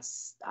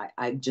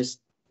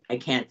 I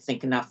can't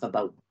think enough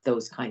about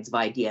those kinds of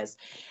ideas.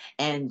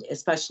 And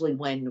especially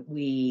when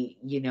we,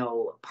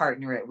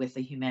 partner it with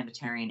a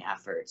humanitarian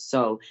effort.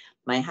 So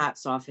my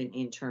hat's off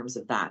in terms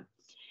of that.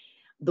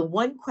 The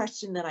one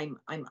question that I'm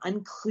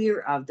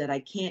unclear of, that I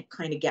can't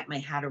kind of get my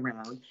head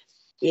around,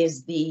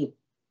 is the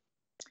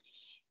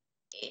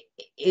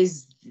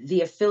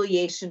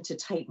affiliation to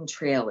Titan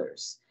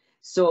Trailers.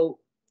 So,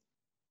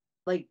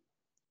 like,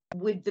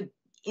 would the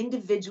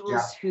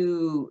individuals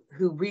who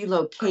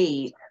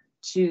relocate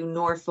to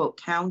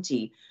Norfolk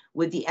County,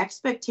 would the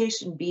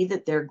expectation be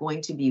that they're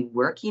going to be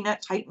working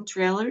at Titan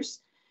Trailers?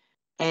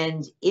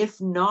 And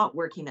if not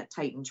working at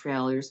Titan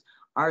Trailers,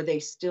 are they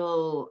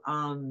still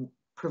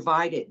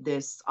provided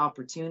this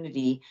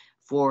opportunity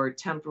for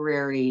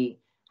temporary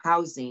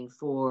housing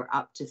for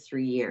up to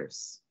 3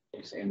 years?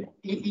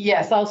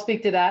 Yes, I'll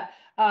speak to that.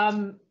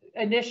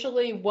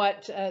 Initially,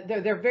 what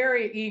they're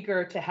very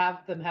eager to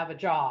have them have a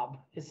job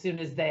as soon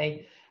as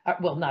they,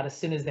 well, not as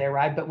soon as they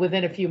arrive, but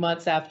within a few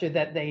months after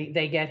that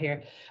they get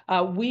here.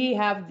 We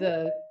have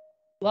the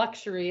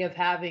luxury of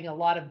having a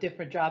lot of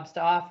different jobs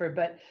to offer,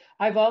 but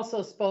I've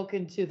also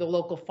spoken to the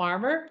local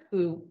farmer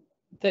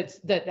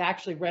that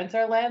actually rents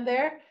our land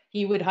there.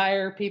 He would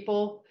hire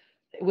people,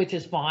 which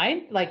is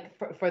fine, like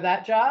for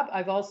that job.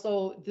 I've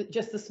also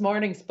just this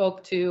morning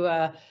spoke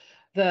to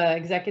the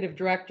executive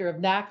director of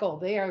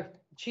NACL.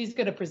 She's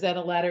going to present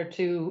a letter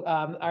to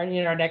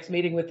our next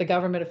meeting with the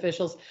government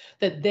officials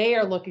that they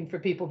are looking for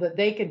people that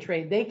they can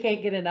train. They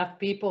can't get enough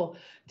people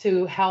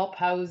to help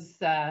house,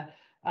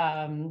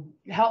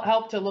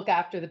 help to look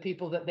after the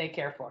people that they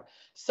care for.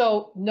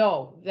 So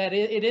no, that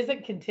it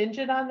isn't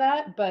contingent on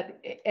that, but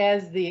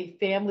as the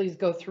families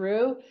go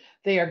through,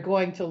 they are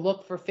going to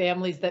look for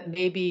families that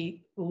may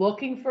be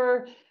looking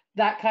for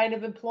that kind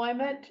of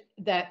employment,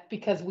 that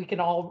because we can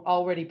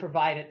already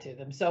provide it to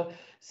them. So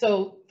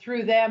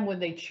through them, when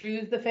they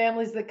choose the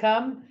families that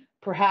come,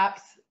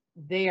 perhaps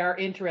they are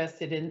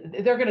interested in,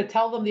 they're going to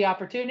tell them the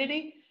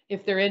opportunity.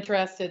 If they're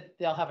interested,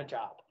 they'll have a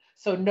job.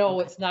 So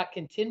no, it's not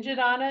contingent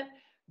on it,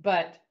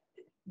 but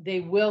they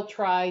will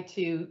try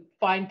to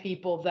find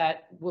people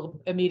that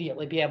will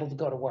immediately be able to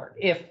go to work.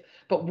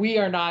 But we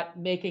are not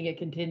making it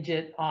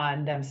contingent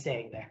on them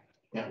staying there.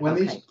 Yeah,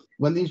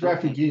 when these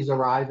refugees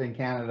arrive in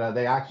Canada,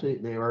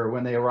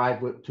 when they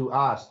arrive to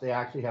us, they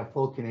actually have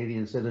full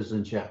Canadian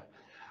citizenship.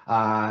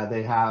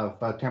 They have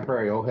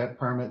temporary OHIP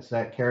permits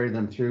that carry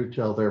them through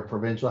till their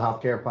provincial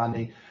healthcare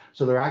funding.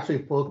 So they're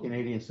actually full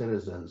Canadian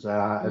citizens.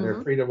 They're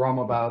free to roam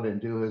about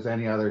and do as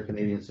any other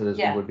Canadian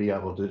citizen would be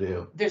able to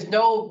do. There's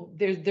no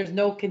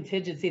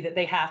contingency that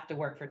they have to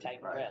work for Titan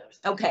Trailers.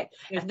 Okay,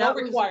 There's and no that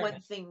was requirement.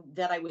 one thing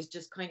that I was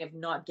just kind of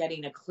not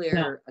getting a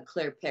clear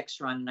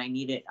picture on, and I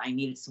needed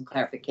some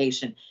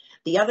clarification.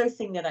 The other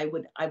thing that I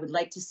would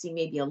like to see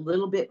maybe a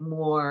little bit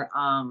more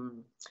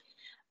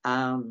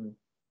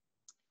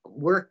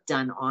work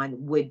done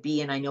on would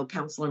be, and I know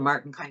Councillor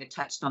Martin kind of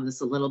touched on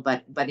this a little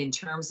bit, but in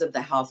terms of the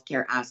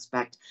healthcare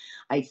aspect,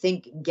 I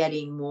think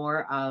getting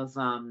more of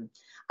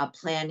a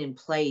plan in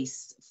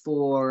place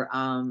for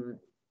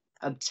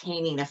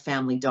obtaining a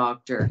family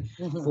doctor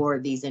for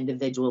these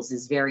individuals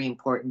is very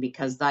important,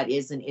 because that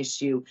is an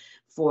issue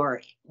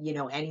for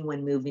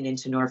anyone moving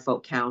into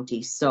Norfolk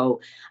County. So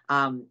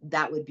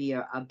that would be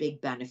a big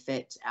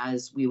benefit,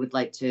 as we would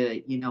like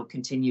to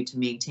continue to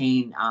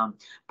maintain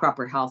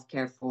proper health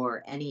care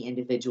for any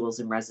individuals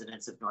and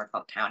residents of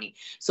Norfolk County.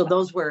 So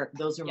those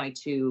are my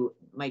two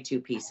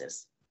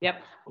pieces.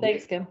 Yep.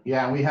 Thanks, Kim.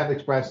 Yeah, we have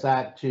expressed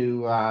that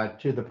to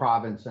the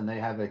province, and they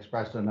have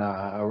expressed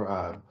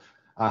a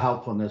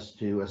helpfulness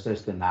to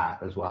assist in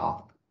that as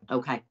well.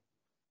 Okay.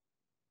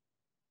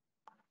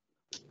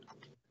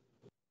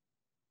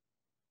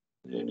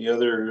 Any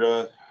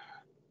other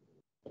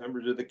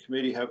members of the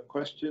committee have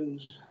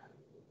questions?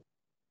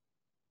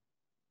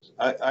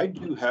 I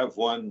do have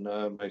one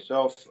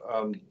myself.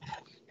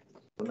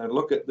 When I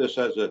look at this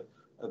as a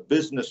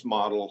business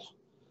model,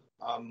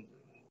 and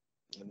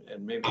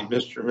maybe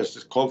Mr. and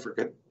Mrs. Clover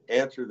could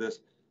answer this,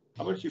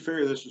 how much do you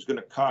figure this is going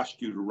to cost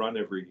you to run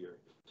every year?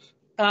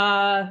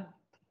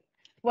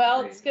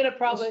 Well, it's going to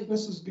probably...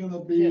 This is going to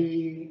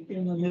be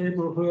in the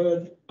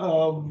neighborhood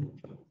of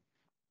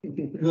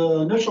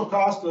the initial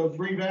cost of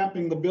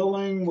revamping the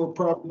building. We're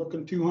probably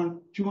looking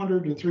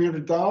 200 to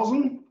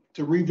 300,000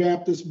 to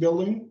revamp this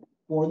building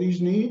for these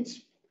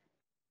needs.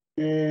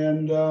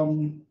 And I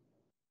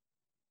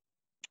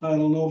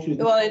don't know if you...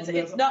 Well,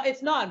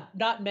 it's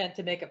not meant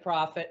to make a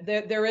profit.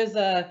 There is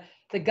the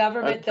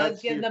government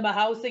does give them a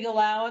housing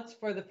allowance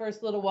for the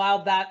first little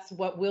while. That's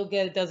what we'll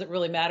get. It doesn't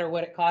really matter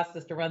what it costs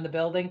us to run the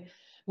building.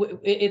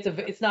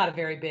 It's not a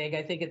very big.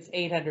 I think it's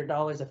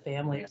 $800 a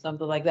family or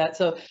something like that.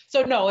 So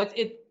no,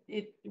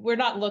 we're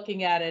not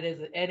looking at it as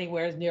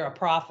anywhere near a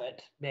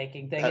profit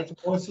making thing.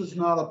 This is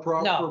not a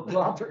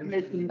profit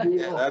making deal.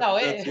 Yeah,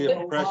 that's the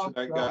impression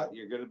I got.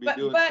 You're going to be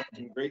doing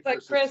something great for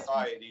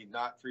society,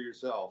 not for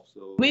yourself.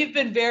 So we've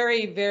been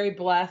very, very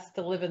blessed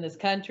to live in this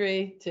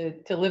country,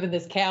 to live in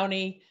this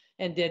county,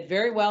 and did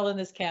very well in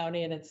this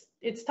county. And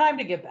it's time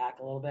to give back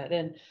a little bit.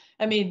 And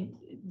I mean,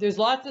 there's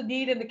lots of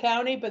need in the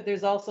county, but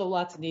there's also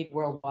lots of need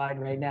worldwide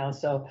right now.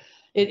 So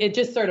it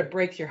just sort of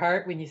breaks your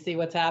heart when you see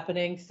what's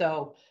happening.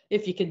 So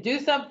if you can do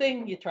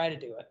something, you try to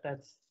do it.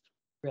 That's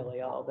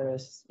really all there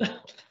is.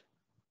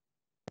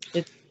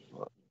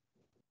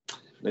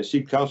 I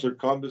see Councillor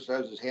Columbus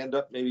has his hand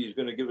up. Maybe he's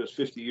going to give us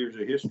 50 years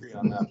of history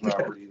on that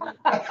property.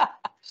 I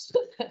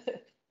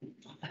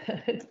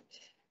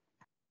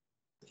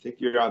think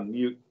you're on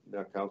mute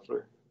now,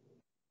 Councillor.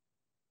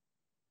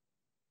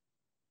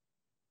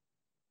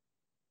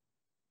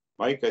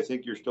 Mike, I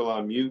think you're still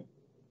on mute.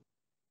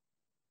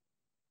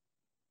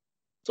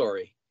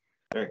 Sorry.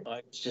 There.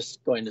 I was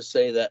just going to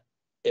say that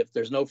if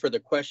there's no further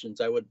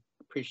questions, I would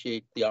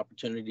appreciate the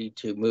opportunity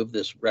to move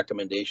this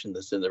recommendation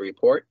that's in the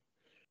report.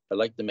 I'd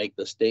like to make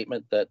the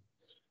statement that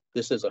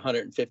this is a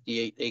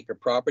 158 acre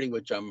property,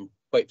 which I'm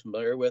quite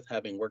familiar with,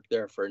 having worked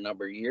there for a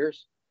number of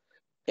years.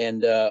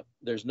 And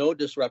there's no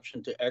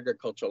disruption to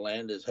agricultural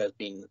land, as has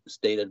been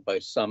stated by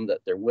some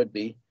that there would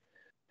be.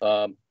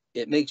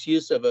 It makes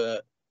use of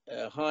a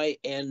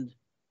high-end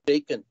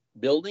vacant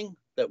building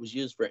that was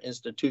used for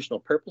institutional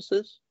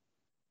purposes.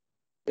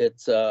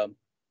 It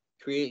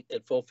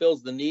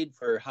fulfills the need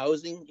for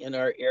housing in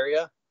our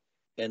area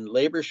and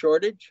labor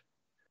shortage,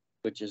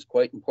 which is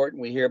quite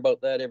important. We hear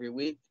about that every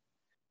week.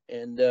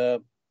 And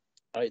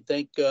I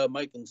thank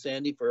Mike and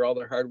Sandy for all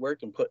their hard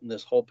work in putting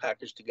this whole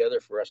package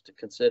together for us to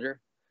consider.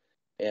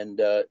 And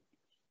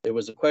there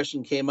was a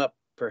question came up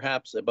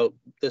perhaps about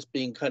this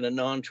being kind of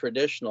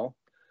non-traditional.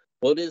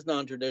 Well, it is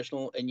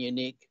non-traditional and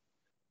unique,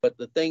 but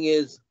the thing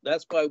is,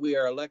 that's why we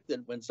are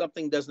elected. When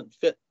something doesn't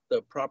fit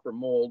the proper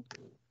mold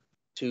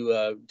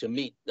to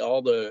meet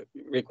all the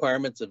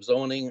requirements of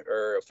zoning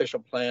or official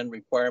plan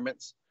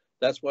requirements,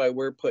 that's why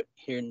we're put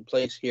here in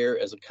place here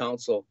as a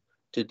council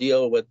to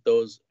deal with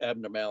those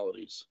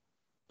abnormalities.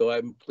 So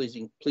I'm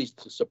pleased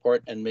to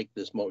support and make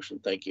this motion.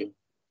 Thank you.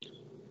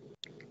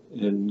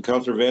 And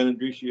Councillor Van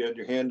Andries, you had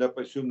your hand up.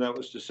 I assume that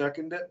was to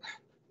second it?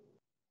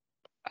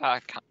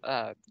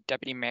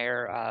 Deputy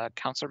Mayor,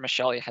 Councillor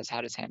Michele has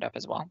had his hand up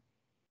as well.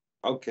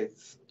 Okay.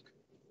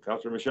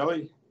 Councillor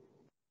Michele?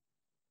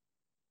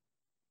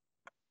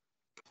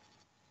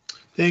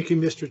 Thank you,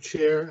 Mr.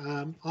 Chair.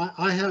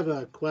 I have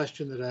a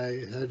question that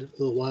I had a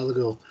little while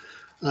ago,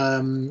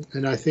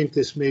 and I think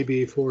this may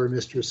be for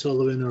Mr.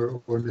 Sullivan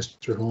or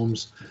Mr.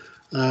 Holmes.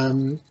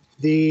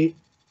 The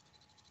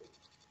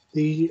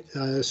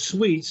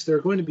suites, there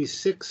are going to be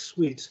 6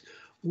 suites.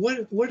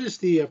 What is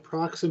the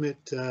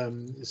approximate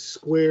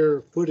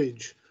square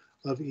footage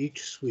of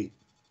each suite?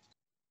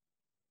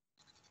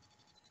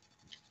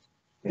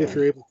 Yeah. If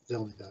you're able to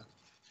tell me that.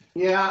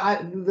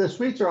 Yeah, the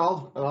suites are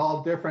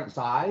all different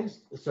size.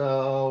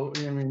 So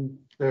I mean,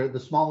 the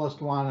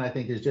smallest one I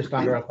think is just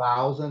under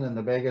 1,000, and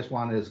the biggest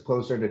one is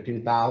closer to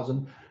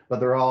 2,000. But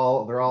they're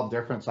all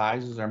different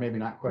sizes, or maybe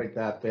not quite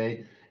that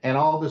big. And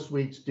all the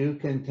suites do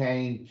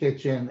contain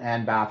kitchen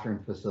and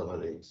bathroom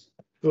facilities.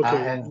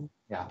 Okay. And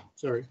yeah.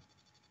 Sorry.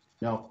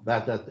 No,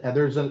 and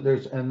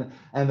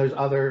there's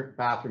other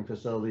bathroom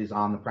facilities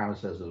on the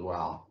premises as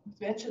well.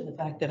 Mention the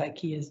fact that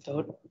IKEA's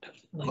don't.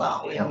 Like,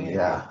 well,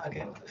 yeah.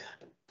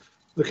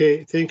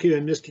 Okay, thank you.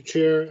 And Mr.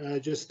 Chair,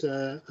 just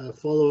a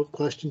follow-up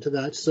question to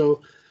that.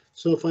 So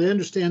if I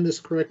understand this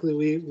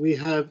correctly, we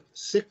have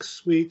 6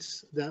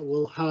 suites that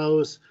will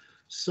house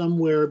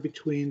somewhere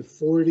between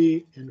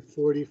 40 and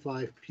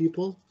 45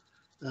 people.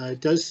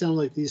 It does sound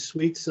like these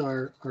suites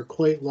are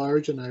quite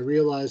large, and I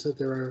realize that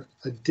there are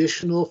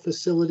additional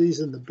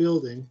facilities in the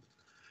building.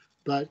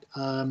 But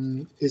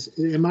am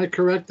I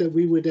correct that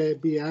we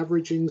would be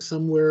averaging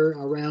somewhere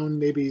around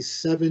maybe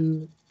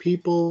 7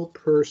 people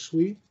per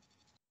suite?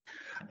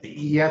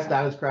 Yes,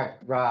 that is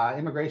correct.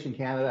 Immigration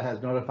Canada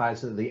has notified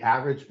us that the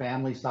average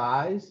family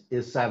size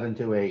is 7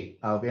 to 8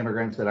 of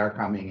immigrants that are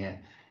coming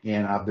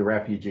in of the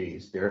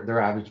refugees. Their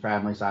average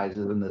family size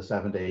is in the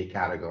 7 to 8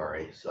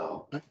 category.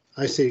 So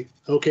I see.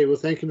 Okay, well,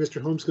 thank you,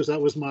 Mr. Holmes, because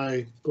that was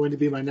going to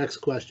be my next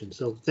question.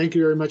 So thank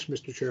you very much,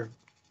 Mr. Chair.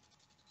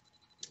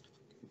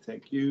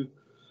 Thank you.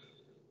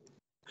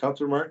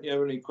 Councillor Martin, you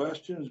have any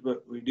questions?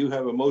 But we do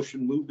have a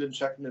motion moved and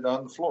seconded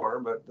on the floor,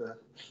 but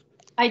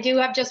I do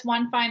have just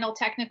one final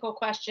technical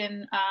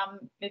question,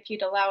 if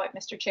you'd allow it,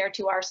 Mr. Chair,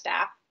 to our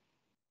staff.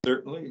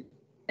 Certainly.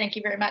 Thank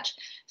you very much.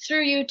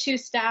 Through you to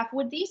staff,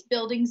 would these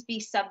buildings be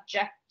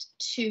subject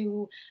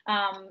to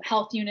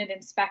health unit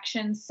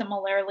inspections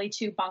similarly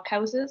to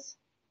bunkhouses?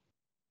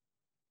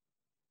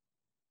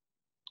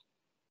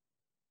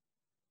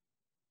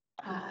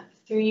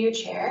 Through you,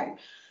 Chair,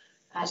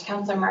 to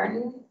Councillor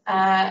Martin,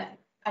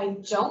 I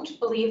don't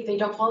believe they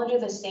don't fall under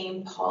the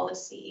same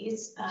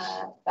policies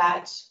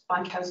that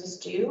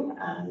bunkhouses do,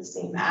 the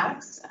same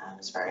acts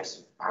as far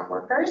as our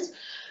workers.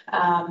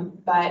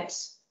 But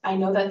I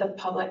know that the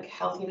public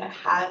health unit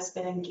has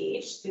been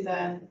engaged through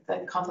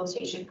the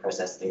consultation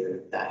process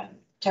through the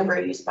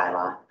temporary use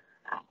bylaw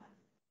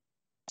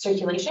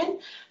circulation.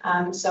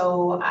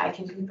 So I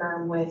can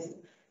confirm with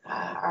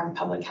our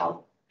public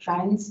health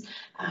friends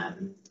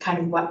kind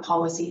of what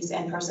policies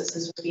and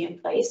processes would be in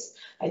place.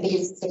 I think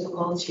it's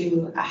typical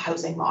to a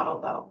housing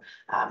model though,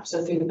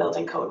 so through the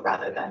building code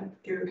rather than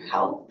through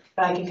health,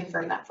 but I can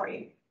confirm that for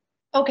you.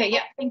 Okay,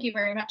 yeah, thank you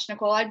very much,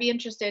 Nicole. I'd be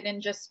interested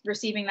in just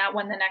receiving that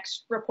when the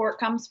next report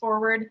comes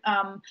forward.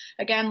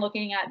 Again,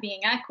 looking at being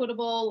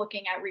equitable,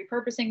 looking at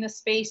repurposing the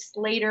space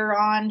later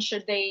on,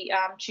 should they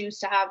choose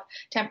to have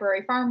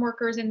temporary farm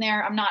workers in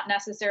there. I'm not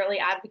necessarily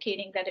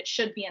advocating that it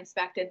should be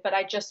inspected, but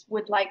I just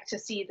would like to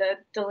see the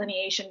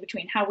delineation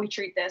between how we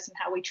treat this and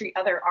how we treat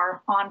other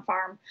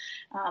on-farm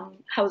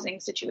housing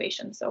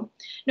situations. So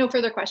no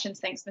further questions.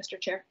 Thanks, Mr.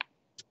 Chair.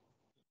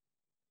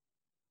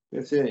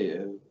 Okay,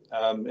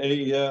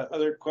 any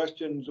other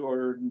questions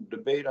or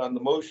debate on the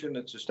motion?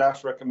 It's a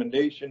staff's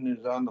recommendation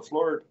is on the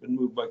floor. It's been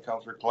moved by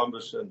Councillor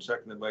Columbus and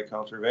seconded by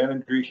Councillor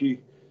Van Andriesch.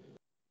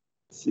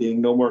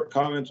 Seeing no more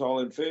comments,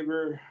 all in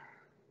favor?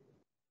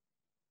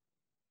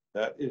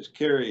 That is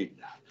carried.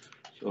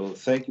 So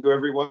thank you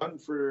everyone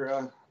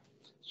for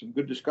some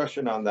good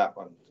discussion on that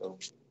one. So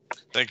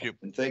thank you.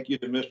 And thank you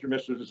to Mr. and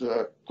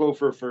Mrs.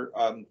 Clover for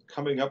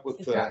coming up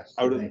with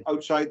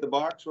outside the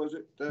box, was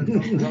it?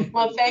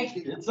 Well, thank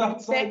you. It's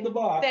outside the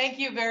box. Thank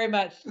you very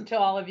much to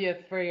all of you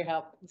for your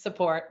help and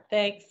support.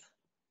 Thanks.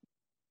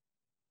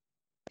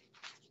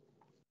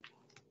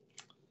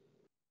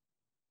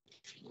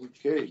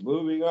 Okay,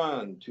 moving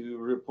on to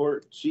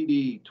report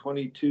CD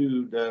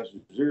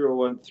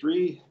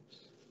 22-013.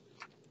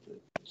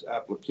 It's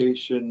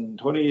application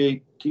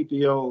 28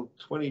 TPL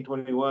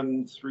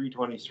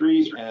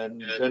 2021-323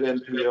 and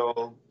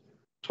ZNPL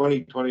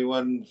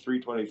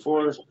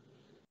 2021-324.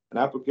 An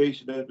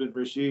application has been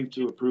received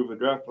to approve a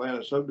draft plan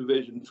of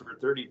subdivision for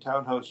 30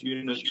 townhouse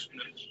units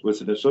with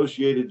an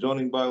associated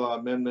zoning bylaw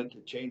amendment to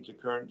change the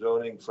current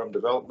zoning from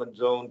development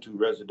zone to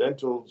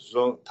residential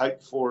zone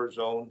type 4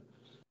 zone.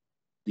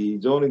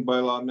 The zoning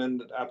bylaw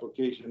amendment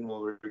application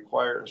will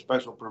require a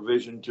special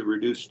provision to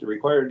reduce the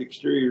required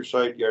exterior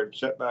side yard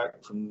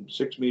setback from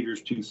 6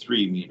 meters to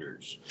 3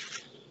 meters.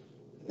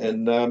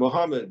 And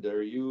Mohammed,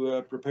 are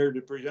you prepared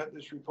to present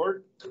this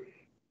report?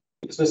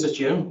 Yes, Mr.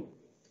 Chair.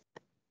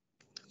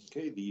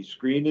 Okay, the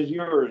screen is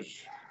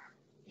yours.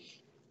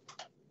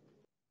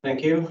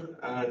 Thank you,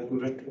 and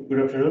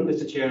good afternoon,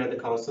 Mr. Chair and the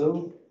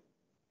Council.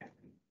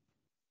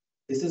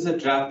 This is a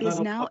draft is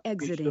now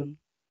exiting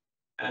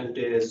and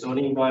a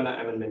zoning bylaw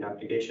amendment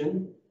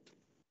application.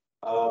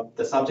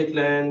 The subject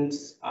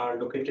lands are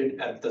located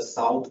at the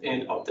south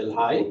end of the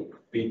line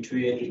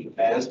between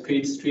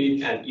Bansprit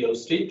Street and Yale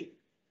Street.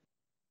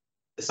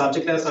 The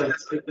subject lands are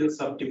typically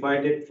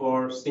subdivided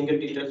for single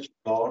detached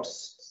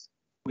lots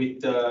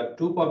with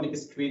 2 public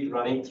streets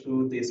running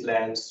through these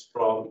lands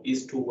from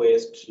east to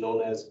west,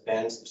 known as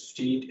Bansprit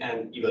Street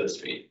and Yale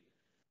Street.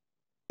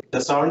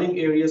 The surrounding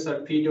areas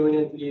are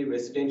predominantly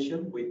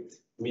residential with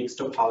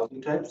mixed of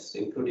housing types,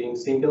 including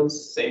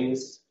singles,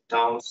 semis,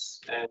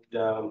 towns, and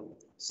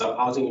some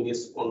housing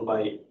units owned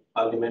by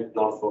Ultimate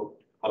Norfolk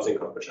Housing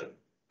Corporation.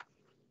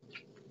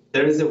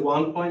 There is a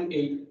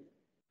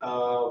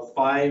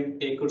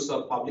 1.85 acres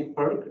of public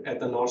park at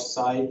the north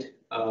side,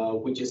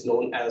 which is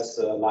known as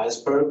Lions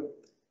Park.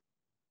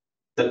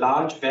 The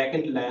large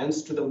vacant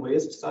lands to the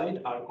west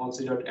side are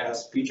considered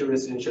as future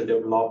residential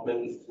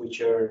development,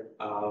 which are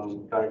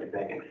currently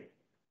vacant.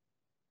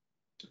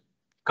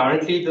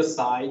 Currently, the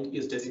site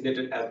is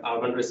designated as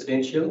urban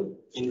residential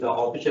in the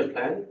official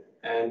plan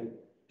and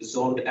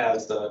zoned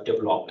as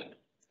development.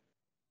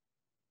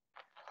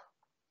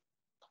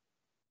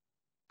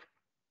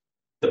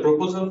 The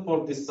proposal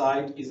for this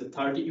site is a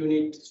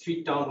 30-unit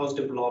street townhouse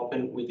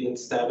development within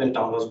 7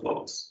 townhouse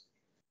blocks.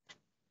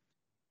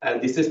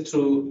 And this is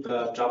through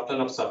the draft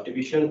plan of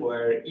subdivision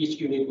where each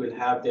unit will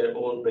have their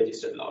own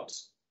registered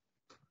lots.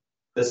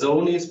 The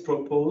zone is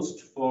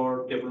proposed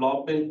for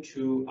development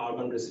to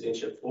urban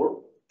residential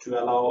 4 to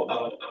allow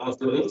house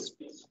buildings.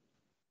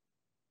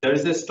 There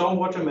is a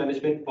stormwater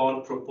management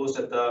pond proposed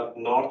at the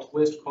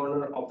northwest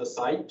corner of the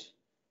site.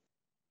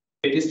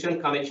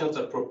 Pedestrian connections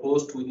are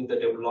proposed within the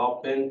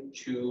development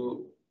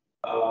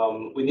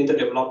and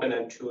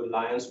to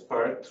Lions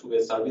Park through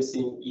a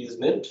servicing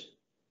easement,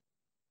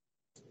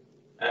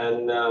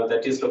 and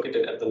that is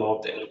located at the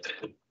north end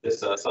of this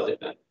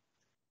subject land.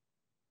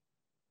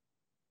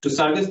 To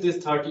service these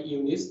 30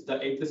 units, the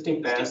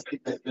existing bands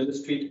at Mill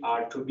Street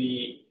are to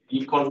be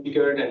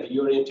reconfigured and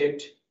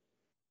reoriented,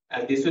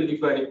 and this will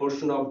require a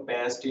portion of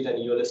Ban Street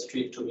and Yule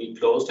Street to be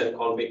closed and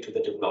conveyed to the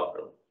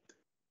developer.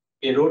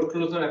 A road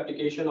closure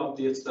application of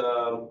these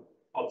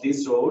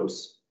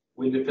roads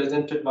will be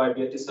presented by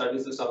BRT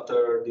Services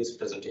after this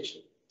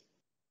presentation.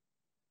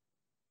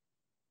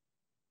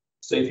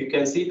 So if you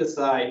can see the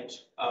site,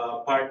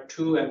 part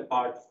 2 and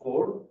part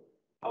 4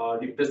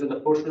 represent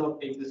the portion of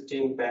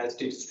existing Ban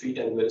Street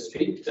and Yule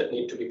Street that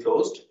need to be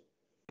closed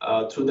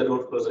through the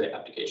road closure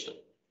application.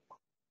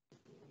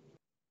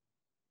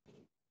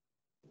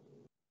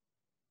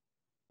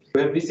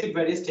 We have received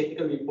various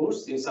technical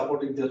reports in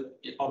support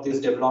of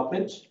this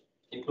development,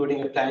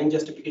 including a planning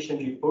justification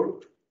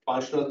report,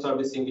 functional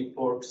servicing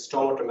report,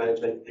 stormwater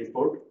management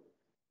report,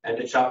 and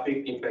a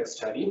traffic impact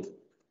study.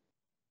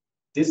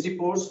 These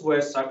reports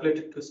were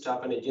circulated to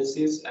staff and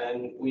agencies,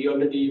 and we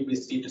already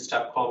received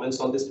staff comments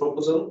on this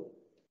proposal.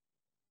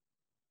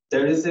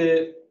 There is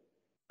a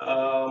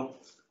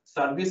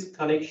service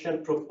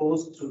connection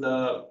proposed to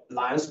the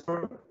Lions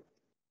Park,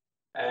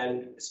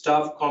 and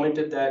staff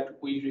commented that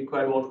we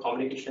require more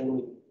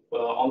communication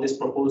on this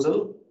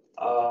proposal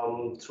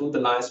through the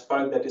Lions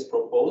Park that is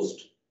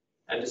proposed,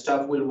 and the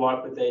staff will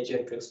work with the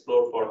agent to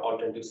explore for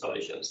alternative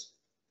solutions.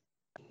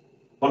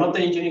 One of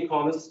the engineering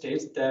comments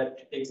states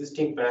that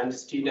existing Brand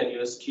Street and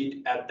US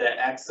Street at the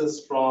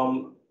access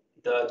from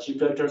the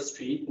Gibraltar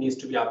Street needs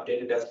to be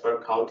updated as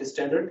per county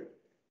standard.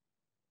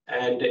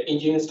 And the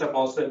engineering staff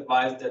also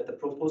advised that the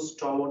proposed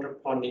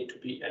stormwater pond need to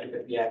be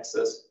adequately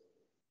accessed,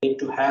 need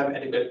to have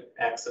adequate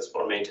access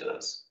for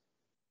maintenance.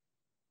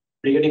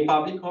 Regarding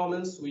public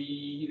comments,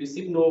 we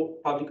received no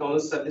public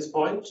comments at this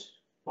point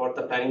for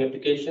the planning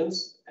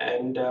applications,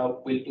 and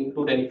we'll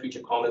include any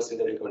future comments in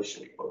the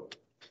recommendation report.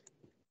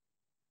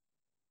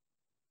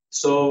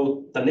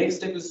 So the next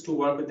step is to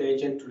work with the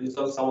agent to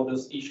resolve some of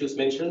those issues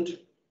mentioned.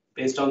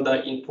 Based on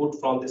the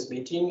input from this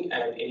meeting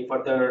and any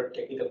further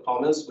technical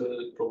comments,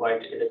 we'll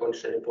provide a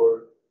recommendation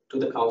report to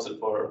the council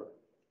for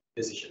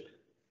decision.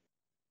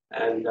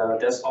 And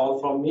that's all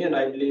from me. And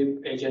I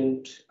believe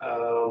Agent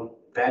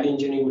Valley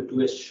Engineering will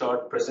do a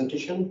short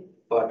presentation,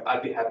 but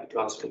I'll be happy to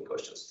answer any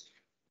questions.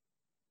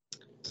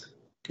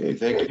 Okay,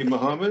 thank you,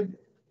 Mohammed.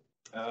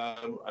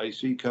 I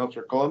see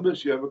Councillor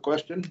Columbus, you have a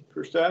question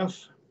for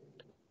staff?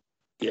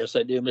 Yes,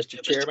 I do,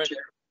 Mr. Chairman.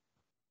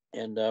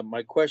 And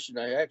my question,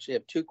 I actually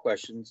have two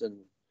questions. And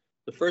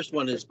the first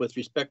one is with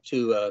respect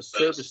to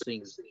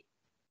servicing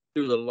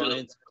through the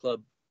Lions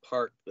Club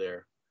Park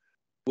there.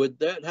 Would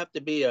that have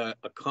to be a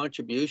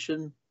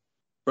contribution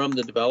from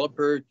the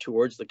developer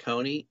towards the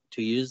county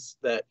to use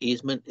that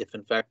easement if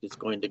in fact it's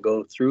going to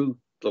go through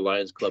the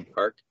Lions Club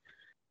Park?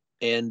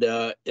 And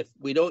if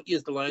we don't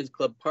use the Lions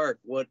Club Park,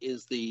 what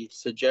is the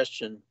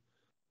suggestion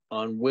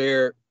on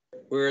where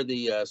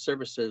the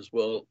services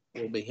will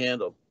be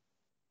handled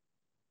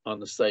on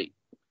the site?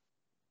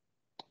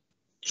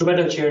 So,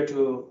 Madam Chair,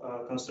 to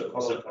Councillor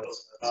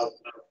Collins,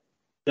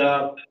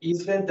 the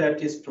easement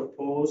that is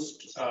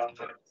proposed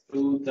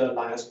through the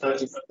Lions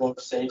Park is for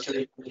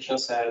sanitary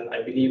conditions and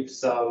I believe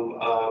some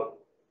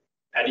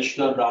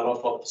additional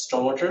runoff of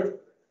stormwater.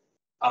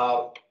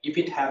 If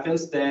it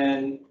happens,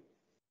 then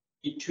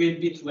it will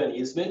be through an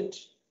easement.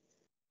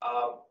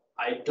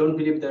 I don't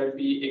believe there will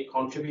be a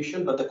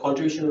contribution, but the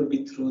contribution will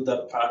be through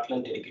the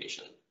parkland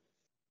dedication.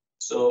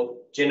 So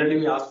generally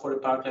we ask for a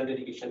parkland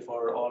dedication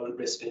for all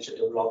residential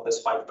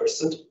developments,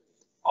 5%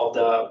 of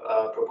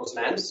the proposed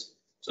lands.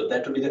 So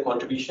that will be the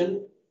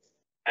contribution.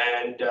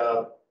 And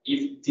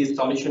if this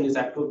solution is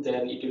approved,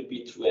 then it will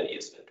be through an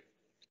easement.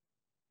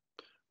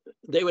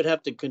 They would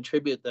have to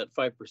contribute that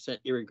 5%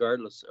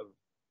 regardless of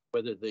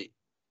whether they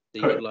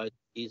utilize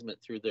easement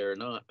through there or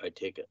not, I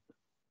take it.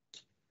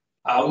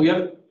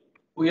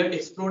 We are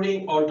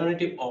exploring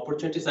alternative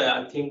opportunities.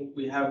 I think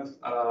we have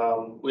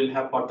we'll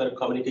have further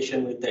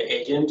communication with the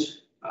agent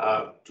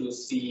to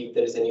see if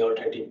there is any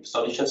alternative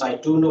solutions. I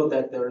do know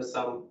that there are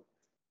some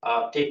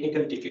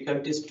technical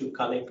difficulties to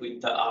connect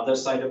with the other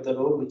side of the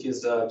road, which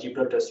is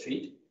Gibraltar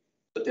Street.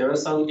 So there are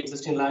some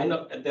existing line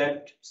at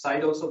that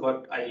side also,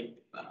 but I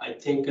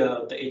think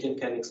the agent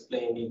can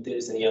explain if there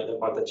is any other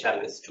further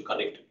challenge to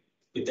connect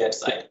with that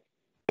side.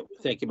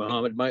 Thank you,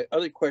 Mohammed. My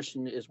other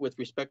question is with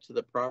respect to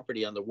the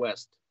property on the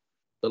west,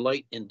 the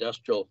light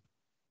industrial,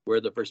 where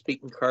the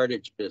Verspeaken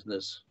cartage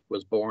business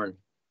was born.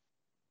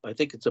 I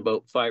think it's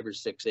about 5 or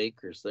 6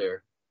 acres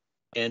there.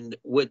 And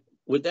would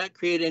that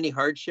create any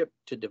hardship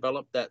to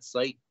develop that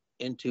site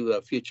into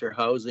a future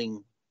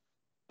housing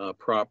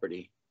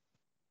property?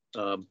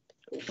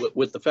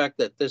 With the fact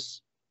that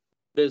this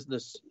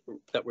business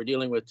that we're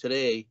dealing with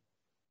today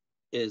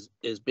is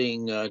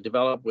being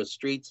developed with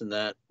streets and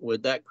that,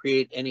 would that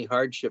create any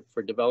hardship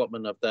for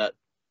development of that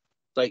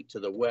site to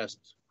the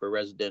west for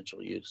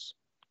residential use?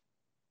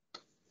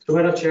 So,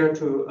 Madam Chair,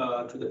 to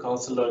the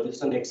councillor, this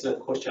is an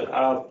excellent question.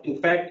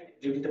 In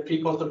fact, during the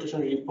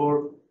pre-consultation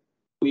report,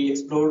 we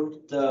explored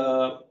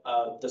the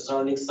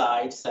surrounding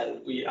sites and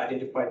we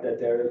identified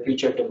that there are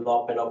future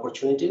development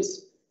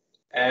opportunities.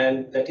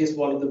 And that is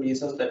one of the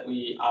reasons that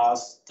we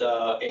asked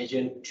the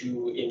agent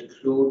to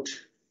include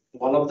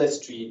one of the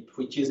street,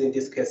 which is in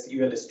this case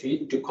UL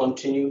Street, to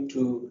continue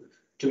to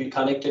be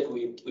connected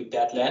with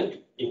that land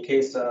in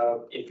case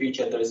in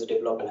future there is a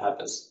development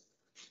happens.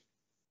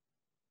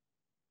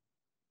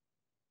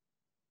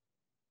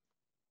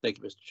 Thank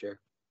you, Mr. Chair.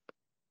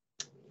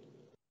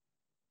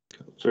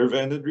 Sir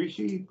Van den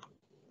Riesche,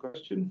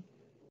 question?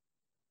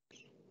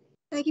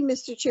 Thank you,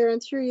 Mr. Chair, and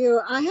through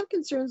you, I have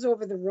concerns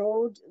over the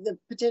road, the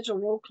potential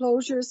road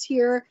closures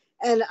here,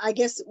 and I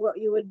guess what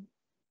you would,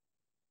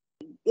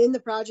 in the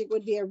project,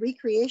 would be a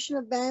recreation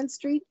of Banstead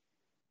Street.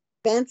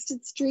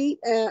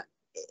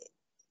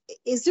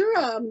 Is there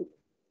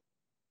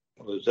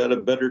Well, is that a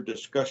better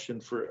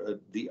discussion for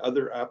the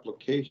other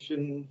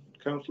application,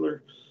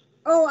 Councillor?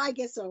 Oh, I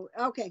guess so.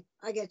 Okay,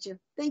 I get you.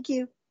 Thank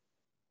you.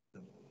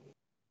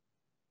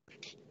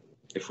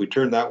 If we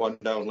turn that one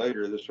down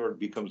later, this sort of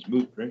becomes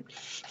moot, right?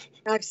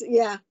 Actually,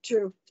 yeah,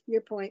 true. Your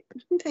point.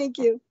 Thank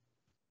you.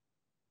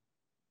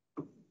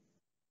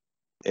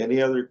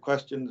 Any other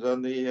questions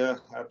on the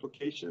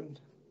application?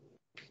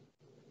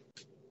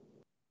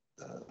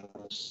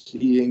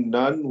 Seeing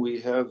none, we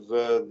have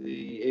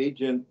the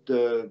agent,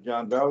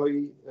 John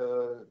Valley,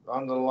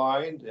 on the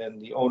line,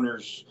 and the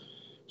owners,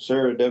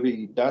 Sarah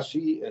Debbie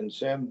Dassey and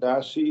Sam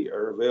Dassey,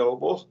 are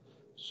available.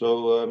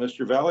 So,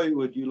 Mr. Valley,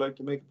 would you like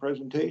to make a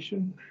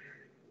presentation?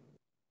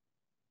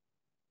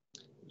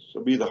 This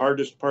will be the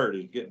hardest part,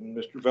 is getting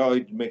Mr.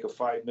 Valley to make a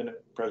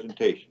 5-minute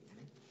presentation.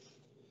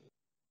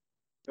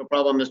 No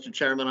problem, Mr.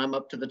 Chairman. I'm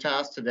up to the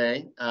task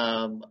today.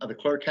 The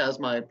clerk has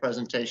my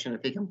presentation.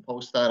 If he can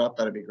post that up,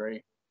 that'd be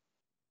great.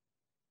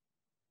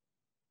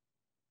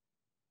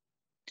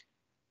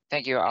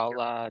 Thank you.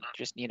 I'll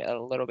just need a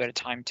little bit of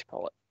time to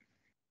pull it.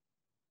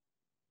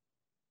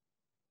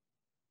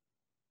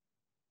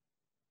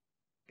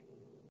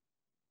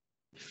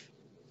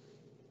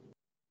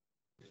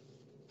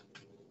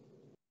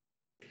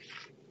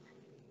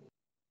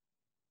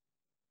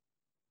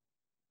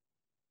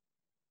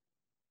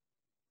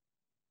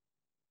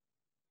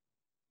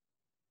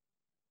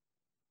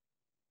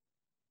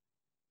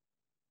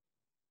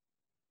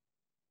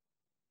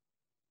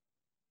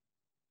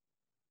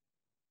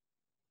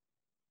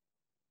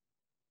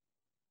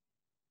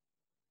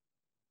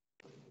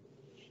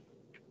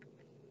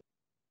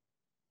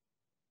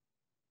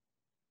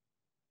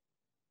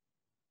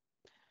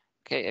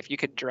 Okay, if you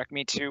could direct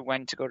me to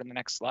when to go to the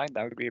next slide,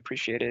 that would be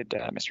appreciated,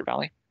 Mr.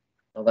 Valley.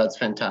 Oh, that's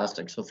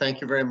fantastic. So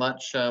thank you very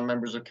much,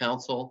 members of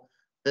council.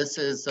 This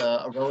is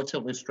a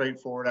relatively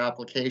straightforward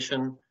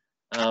application.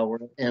 We're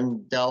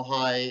in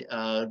Delhi.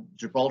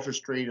 Gibraltar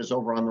Street is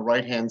over on the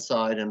right-hand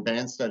side, and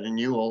Banstead and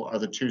Ewell are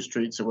the two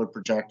streets that would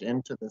project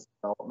into this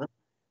development.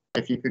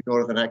 If you could go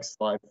to the next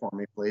slide for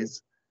me,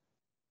 please.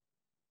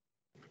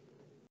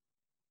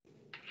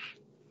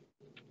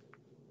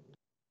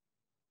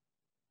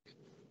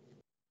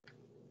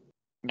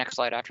 Next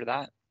slide after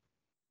that.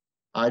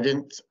 I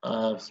didn't,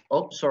 oh,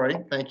 sorry,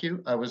 thank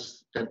you. I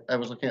was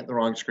looking at the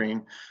wrong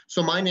screen.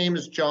 So my name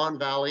is John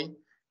Valley.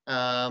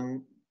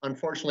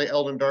 Unfortunately,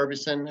 Eldon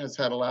Darbyson has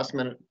had a last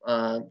minute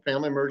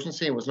family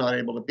emergency and was not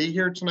able to be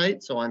here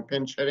tonight. So I'm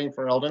pinch hitting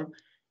for Eldon.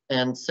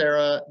 And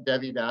Sarah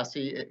Debbie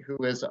Dassey,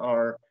 who is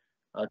our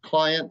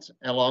client,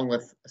 along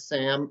with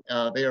Sam.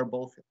 They are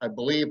both, I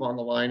believe, on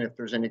the line if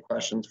there's any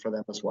questions for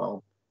them as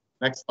well.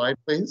 Next slide,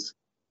 please.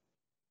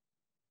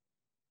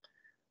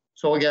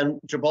 So again,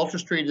 Gibraltar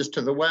Street is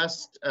to the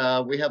west.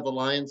 We have the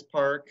Lions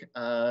Park.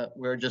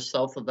 We're just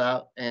south of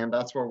that, and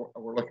that's where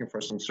we're looking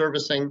for some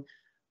servicing.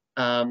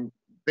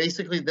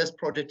 Basically, this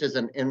project is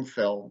an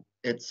infill.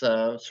 It's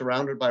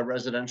surrounded by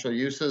residential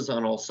uses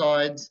on all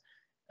sides.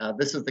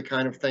 This is the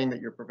kind of thing that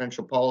your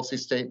provincial policy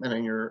statement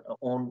and your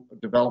own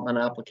development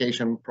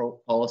application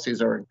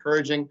policies are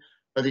encouraging,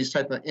 for these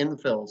type of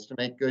infills to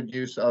make good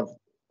use of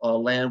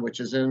land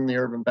which is in the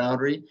urban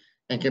boundary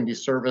and can be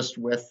serviced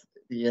with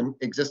the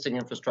existing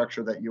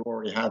infrastructure that you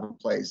already have in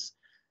place.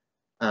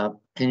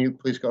 Can you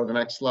please go to the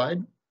next slide?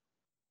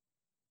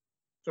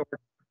 So we're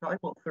talking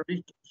about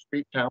 30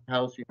 street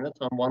townhouse units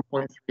on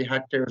 1.3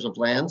 hectares of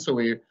land. So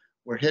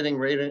we're hitting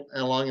right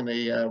along in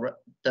the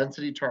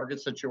density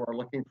targets that you are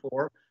looking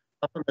for.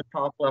 Up in the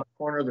top left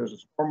corner, there's a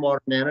stormwater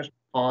management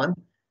pond.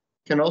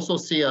 You can also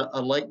see a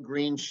light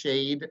green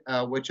shade,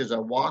 which is a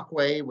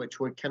walkway, which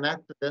would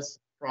connect this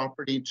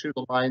property to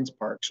the Lions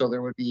Park. So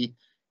there would be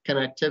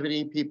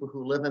connectivity. People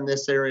who live in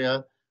this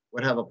area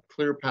would have a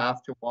clear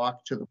path to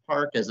walk to the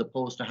park, as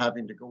opposed to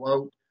having to go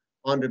out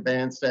onto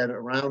Banstead,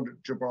 around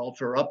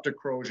Gibraltar, up to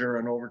Crozier,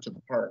 and over to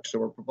the park. So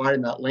we're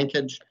providing that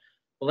linkage.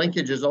 The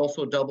linkage is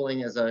also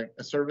doubling as a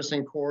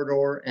servicing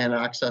corridor and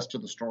access to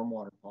the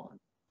stormwater pond.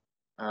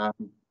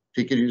 If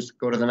you could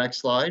go to the next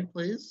slide,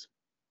 please.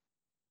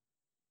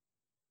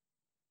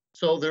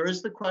 So there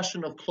is the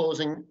question of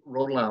closing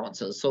road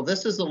allowances. So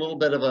this is a little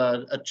bit of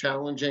a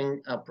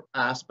challenging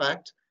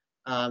aspect.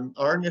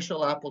 Our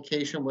initial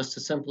application was to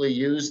simply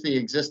use the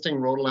existing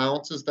road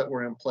allowances that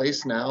were in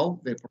place now.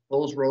 The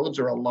proposed roads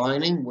are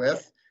aligning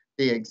with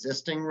the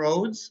existing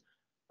roads.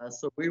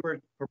 So we were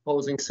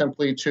proposing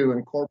simply to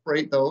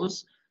incorporate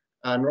those.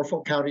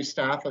 Norfolk County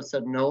staff have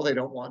said no, they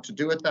don't want to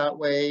do it that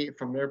way.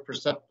 From their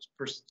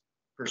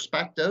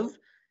perspective,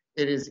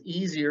 it is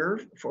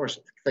easier for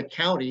the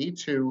county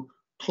to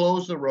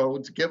close the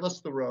roads, give us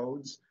the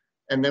roads,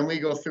 and then we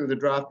go through the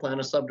draft plan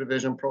of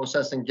subdivision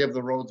process and give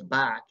the roads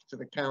back to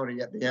the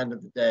county at the end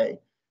of the day.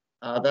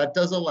 That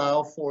does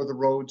allow for the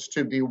roads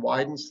to be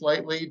widened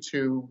slightly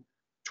to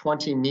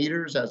 20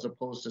 meters as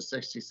opposed to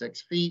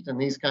 66 feet and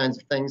these kinds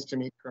of things to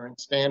meet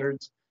current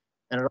standards.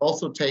 And it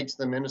also takes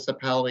the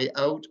municipality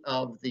out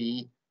of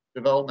the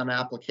development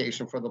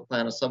application for the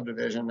plan of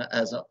subdivision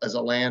as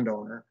a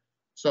landowner.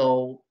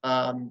 So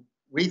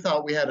we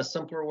thought we had a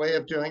simpler way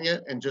of doing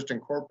it and just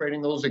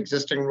incorporating those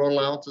existing road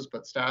allowances,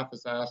 but staff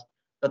has asked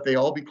that they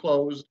all be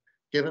closed,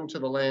 given to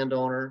the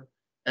landowner,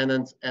 and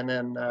then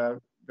the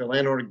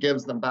landowner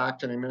gives them back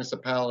to the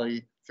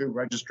municipality through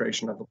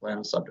registration of the plan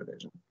of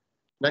subdivision.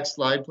 Next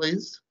slide,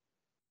 please.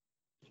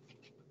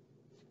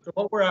 So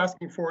what we're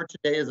asking for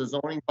today is a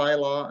zoning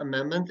bylaw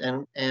amendment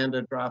and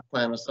a draft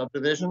plan of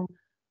subdivision.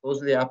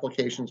 Those are the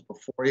applications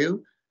before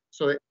you.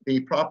 So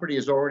the property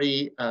is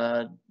already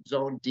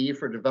zone D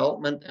for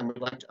development, and we'd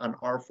like an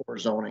R4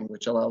 zoning,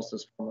 which allows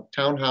this form of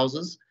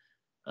townhouses.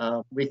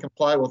 We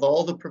comply with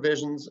all the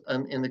provisions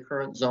in the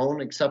current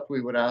zone, except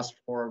we would ask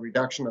for a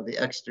reduction of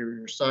the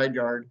exterior side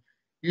yard.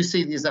 You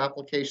see these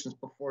applications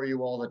before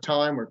you all the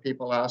time where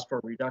people ask for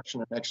a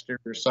reduction of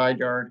exterior side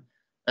yard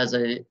as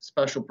a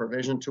special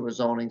provision to a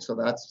zoning. So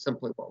that's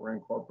simply what we're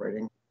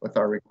incorporating with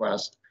our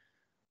request.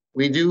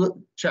 We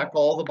do check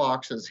all the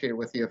boxes here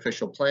with the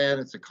official plan.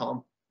 It's a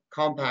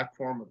compact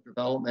form of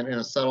development in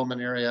a settlement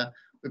area.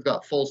 We've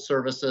got full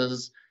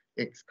services.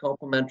 It's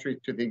complementary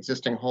to the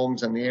existing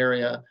homes in the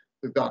area.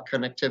 We've got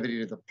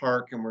connectivity to the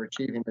park, and we're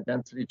achieving the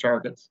density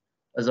targets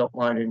as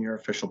outlined in your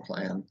official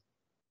plan.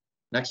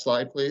 Next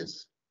slide,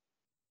 please.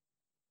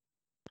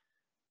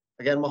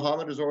 Again,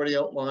 Mohammed has already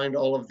outlined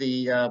all of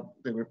the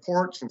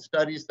reports and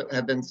studies that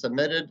have been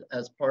submitted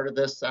as part of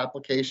this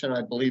application,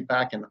 I believe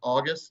back in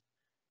August.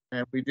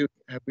 And we've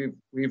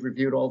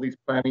reviewed all these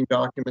planning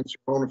documents,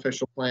 your own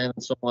official plan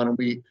and so on, and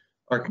we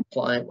are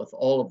compliant with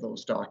all of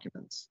those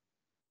documents.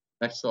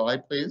 Next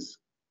slide, please.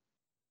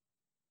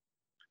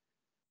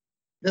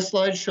 This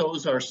slide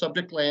shows our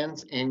subject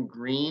lands in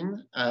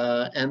green,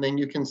 and then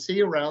you can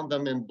see around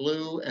them in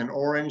blue and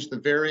orange the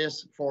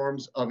various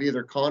forms of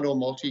either condo,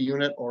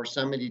 multi-unit, or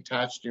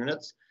semi-detached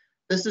units.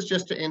 This is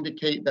just to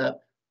indicate that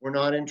we're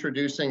not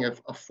introducing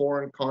a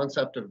foreign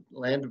concept of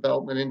land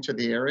development into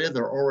the area.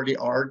 There already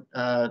are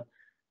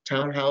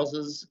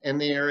townhouses in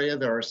the area.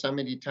 There are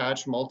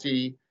semi-detached,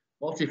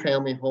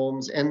 multi-family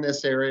homes in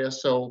this area.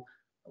 So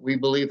we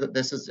believe that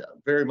this is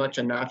very much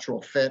a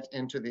natural fit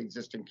into the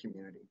existing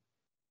community.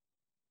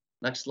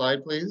 Next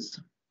slide, please.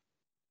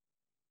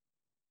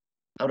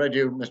 How'd I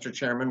do, Mr.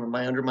 Chairman? Am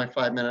I under my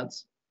 5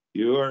 minutes?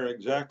 You are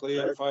exactly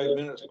at 5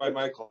 minutes by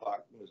my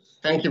clock.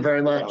 Thank you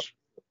very much.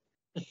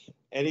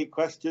 Any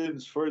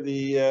questions for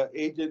the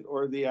agent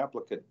or the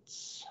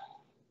applicants?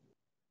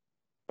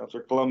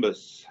 Councillor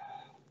Columbus.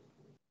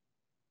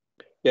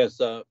 Yes,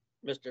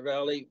 Mr.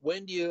 Valley,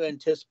 when do you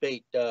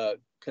anticipate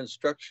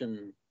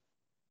construction,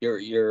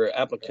 your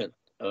applicant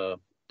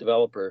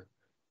developer,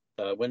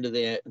 when do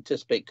they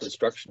anticipate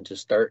construction to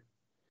start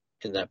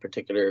in that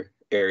particular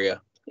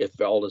area if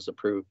all is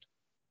approved?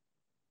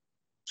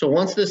 So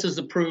once this is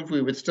approved,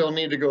 we would still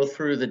need to go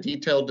through the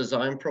detailed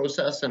design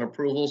process and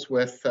approvals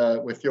with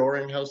your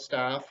in-house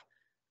staff.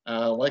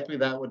 Likely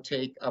that would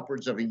take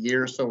upwards of a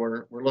year. So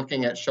we're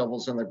looking at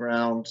shovels in the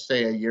ground,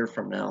 say a year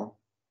from now,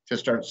 to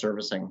start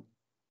servicing.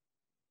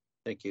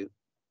 Thank you.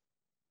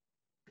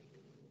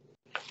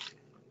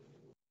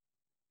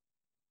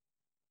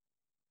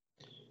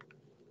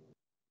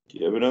 Do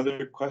you have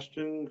another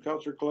question,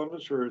 Councillor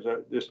Columbus, or is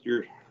that just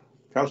your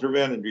Councillor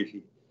Van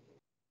Andrieschi?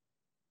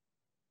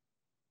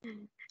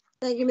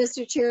 Thank you,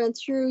 Mr. Chair, and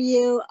through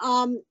you.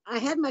 I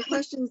had my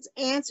questions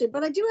answered,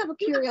 but I do have a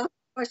curious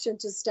question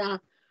to staff.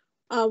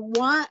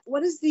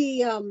 What is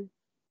the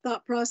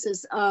thought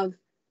process of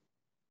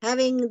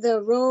having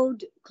the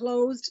road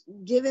closed,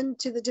 given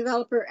to the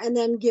developer, and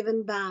then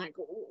given back?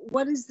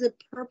 What is the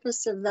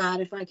purpose of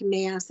that, if I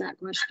may ask that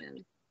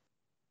question?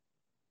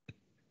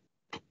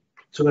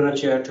 So, Madam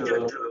Chair,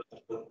 to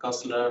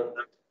Councillor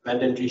Van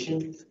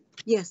Andrieschi.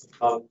 Yes.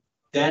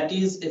 That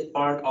is a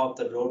part of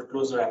the road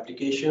closure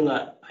application.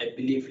 I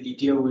believe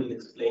Lydia will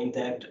explain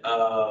that.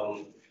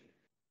 I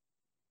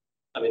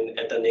mean,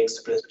 at the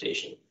next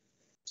presentation.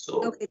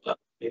 So okay.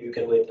 Maybe you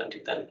can wait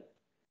until then.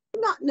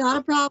 Not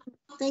a problem.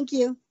 Thank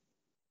you.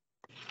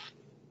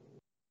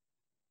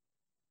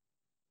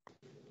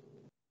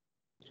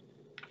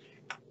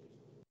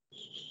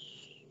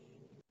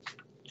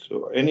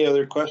 So any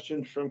other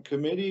questions from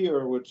committee,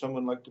 or would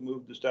someone like to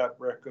move the staff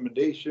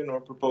recommendation or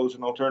propose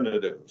an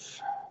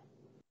alternative?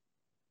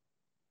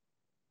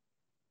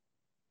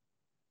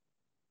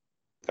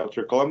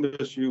 Councillor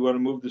Columbus, you want to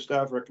move the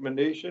staff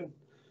recommendation?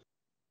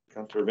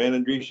 Councillor Van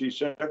Andrieschi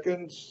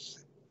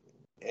seconds.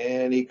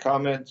 Any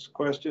comments,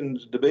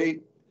 questions,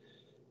 debate?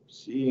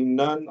 Seeing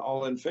none,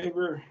 all in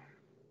favor?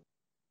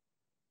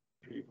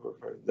 3, 4,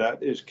 5.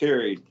 That is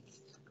carried.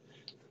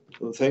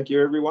 Well, thank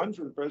you everyone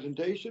for the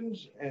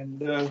presentations,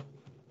 and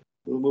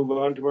we'll move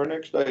on to our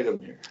next item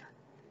here.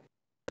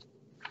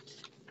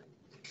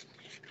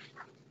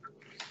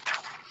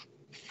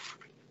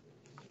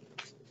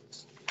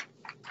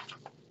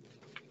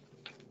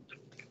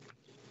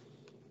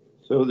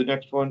 So the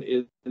next one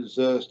is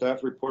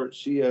staff report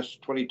CS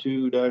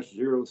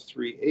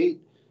 22-038,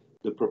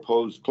 the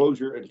proposed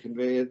closure and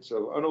conveyance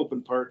of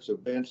unopened parts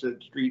of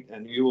Bansett Street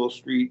and Ewell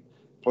Street,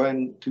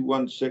 Plan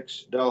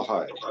 216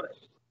 Delhi.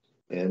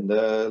 And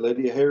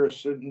Lydia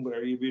Harrison,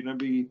 are you going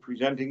to be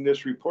presenting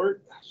this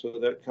report so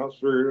that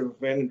Councillor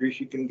Van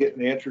Andrieschi can get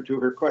an answer to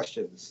her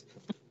questions?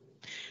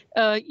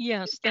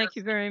 Yes, thank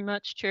you very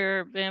much,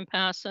 Chair Van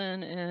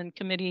Passen and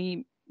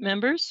committee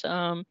members.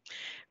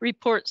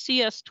 Report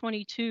CS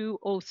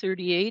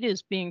 22-038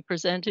 is being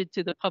presented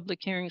to the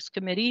Public Hearings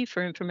Committee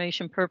for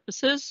information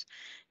purposes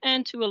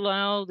and to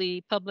allow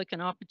the public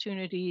an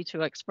opportunity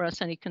to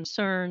express any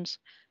concerns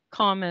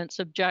comments,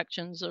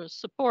 objections, or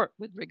support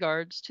with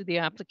regards to the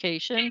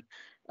application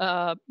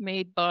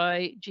made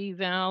by G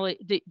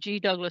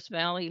Douglas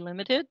Valley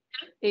Limited,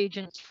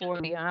 agents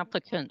for the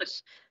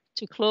applicants,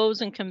 to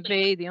close and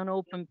convey the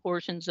unopened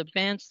portions of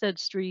Banstead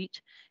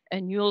Street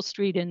and Ewell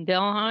Street in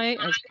Delhi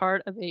as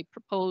part of a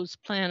proposed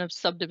plan of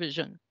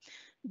subdivision.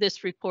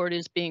 This report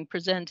is being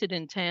presented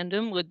in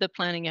tandem with the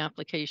planning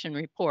application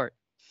report.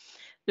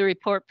 The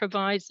report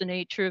provides the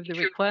nature of the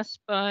request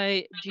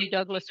by G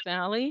Douglas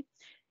Valley,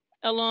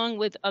 along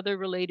with other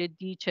related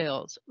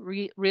details.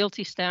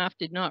 Realty staff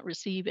did not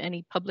receive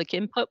any public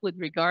input with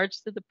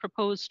regards to the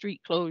proposed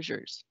street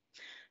closures.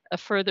 A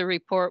further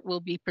report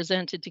will be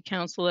presented to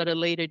council at a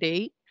later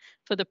date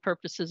for the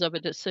purposes of a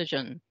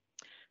decision.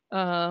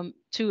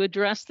 To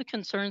address the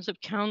concerns of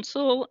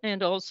council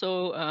and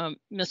also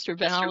Mr.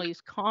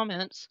 Valley's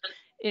comments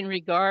in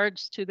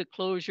regards to the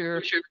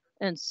closure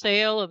and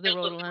sale of the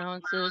road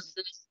allowances,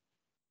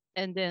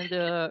 and then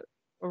the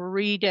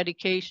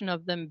rededication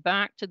of them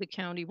back to the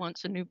county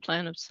once a new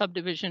plan of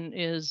subdivision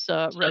is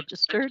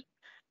registered,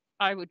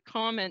 I would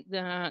comment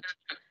that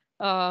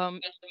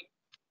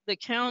the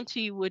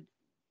county would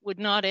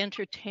not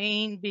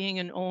entertain being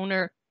an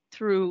owner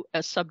through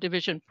a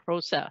subdivision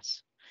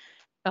process.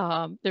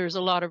 There's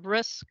a lot of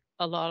risk,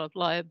 a lot of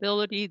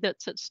liability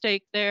that's at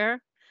stake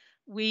there.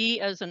 We,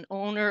 as an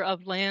owner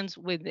of lands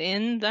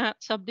within that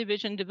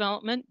subdivision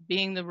development,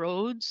 being the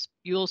roads,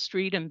 Ewell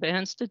Street and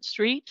Banstead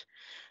Street,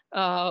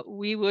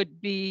 we would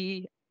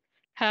be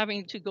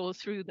having to go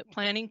through the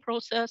planning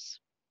process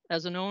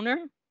as an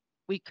owner.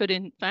 We could,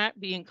 in fact,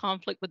 be in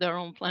conflict with our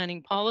own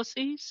planning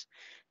policies.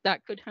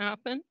 That could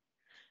happen.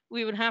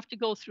 We would have to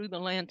go through the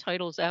land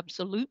titles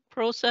absolute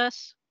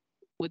process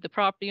with the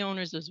property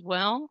owners as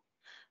well.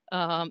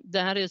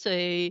 That is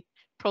a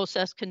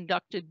process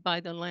conducted by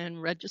the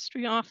Land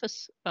Registry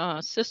Office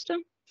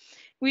system.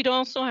 We'd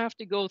also have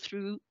to go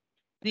through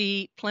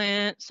the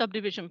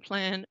subdivision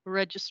plan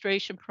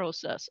registration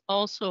process,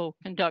 also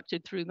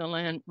conducted through the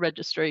land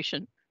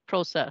registration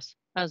process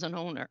as an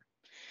owner.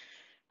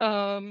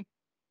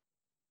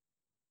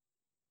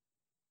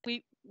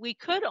 We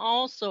could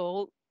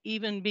also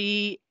even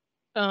be,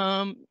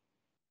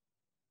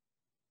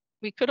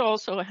 we could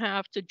also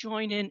have to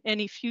join in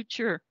any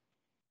future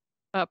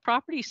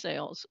property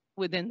sales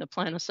within the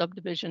plan of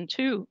subdivision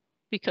too,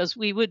 because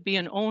we would be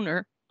an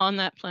owner on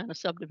that plan of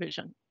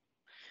subdivision.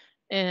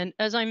 And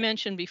as I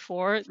mentioned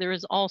before, there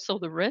is also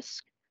the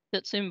risk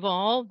that's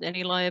involved,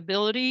 any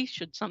liability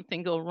should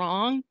something go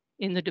wrong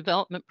in the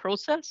development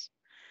process,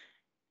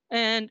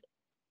 and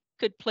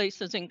could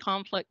place us in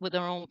conflict with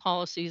our own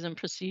policies and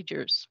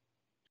procedures.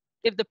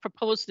 If the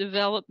proposed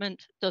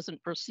development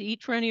doesn't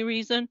proceed for any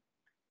reason,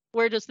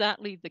 where does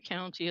that leave the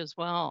county as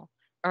well?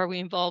 Are we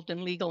involved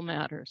in legal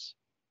matters?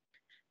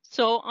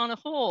 So on a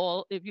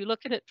whole, if you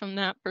look at it from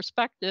that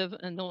perspective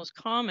and those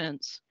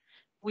comments,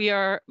 we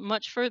are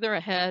much further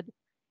ahead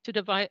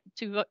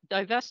to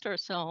divest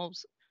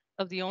ourselves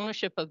of the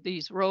ownership of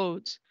these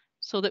roads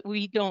so that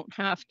we don't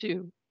have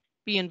to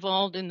be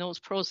involved in those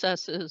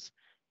processes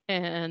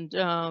and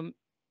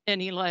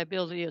any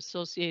liability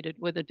associated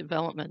with a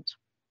development.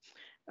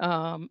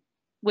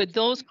 With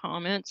those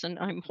comments, and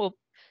I hope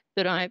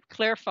that I've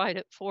clarified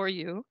it for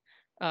you,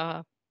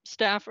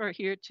 staff are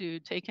here to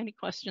take any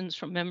questions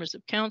from members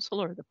of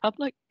council or the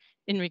public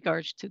in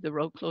regards to the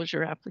road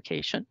closure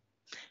application.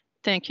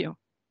 Thank you.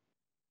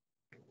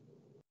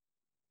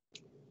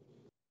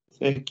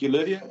 Thank you,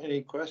 Lydia.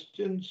 Any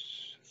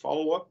questions?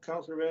 Follow up,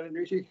 Councillor Van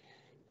Andriessen?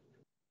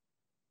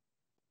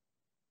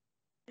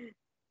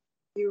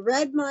 You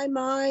read my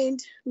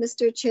mind,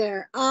 Mr.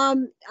 Chair.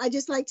 I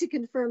just like to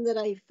confirm that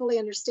I fully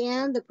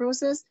understand the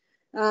process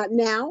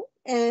now,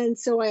 and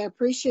so I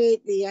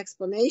appreciate the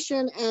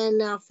explanation and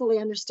now fully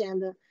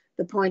understand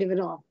the point of it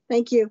all.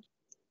 Thank you.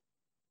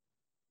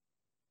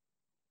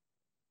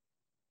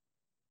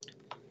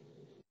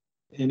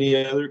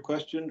 Any other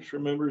questions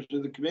from members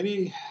of the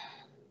committee?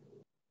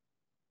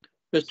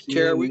 Mr.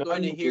 Chair, are we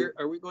going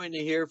to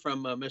hear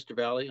from Mr.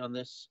 Valley on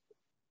this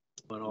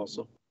one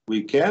also?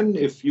 We can,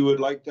 if you would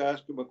like to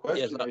ask him a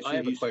question. Yes,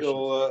 I see he's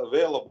still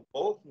available.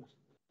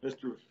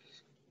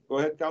 Go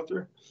ahead,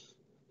 Councillor.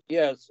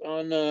 Yes,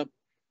 on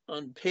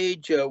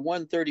page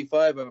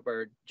 135 of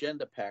our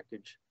agenda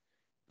package,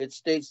 it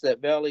states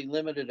that Valley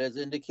Limited has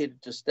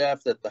indicated to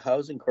staff that the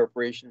Housing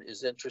Corporation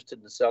is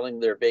interested in selling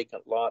their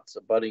vacant lots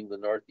abutting the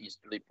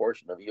northeasterly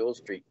portion of Ewell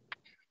Street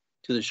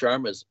to the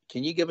Sharmas.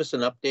 Can you give us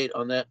an update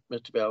on that,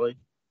 Mr. Valley?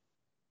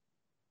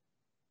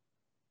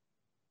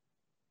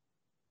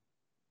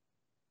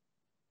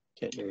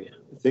 Can't hear you.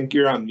 I think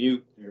you're on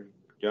mute here,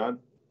 John.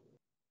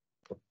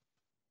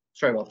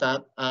 Sorry about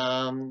that.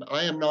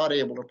 I am not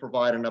able to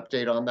provide an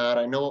update on that.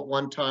 I know at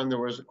one time there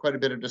was quite a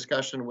bit of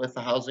discussion with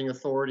the Housing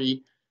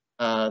Authority.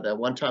 That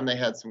one time they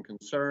had some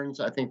concerns.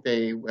 I think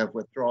they have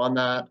withdrawn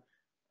that.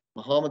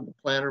 Mohammed, the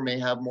planner, may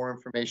have more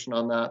information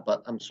on that,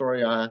 but I'm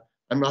sorry,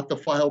 I'm not the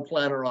file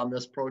planner on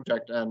this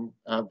project and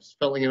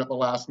filling in at the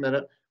last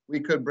minute. We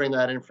could bring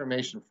that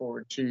information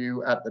forward to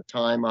you at the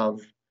time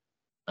of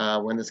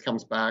when this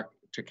comes back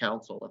to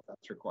council if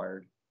that's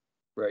required.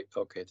 Right,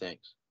 okay,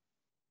 thanks.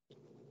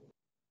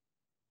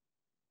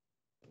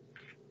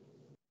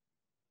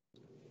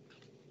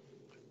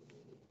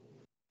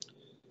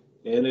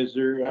 And is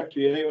there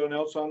actually anyone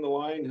else on the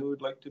line who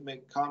would like to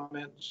make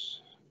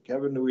comments?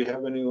 Kevin, do we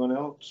have anyone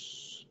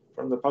else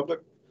from the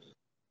public?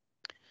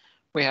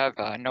 We have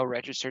no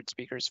registered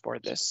speakers for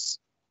this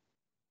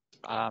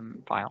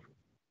file.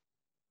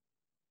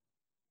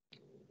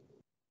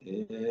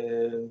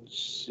 And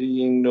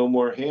seeing no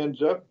more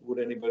hands up, would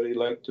anybody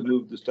like to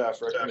move the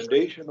staff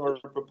recommendation or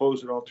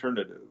propose an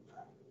alternative?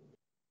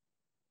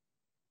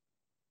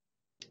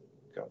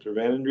 Councillor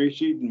Van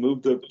Andriesche,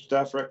 move the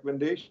staff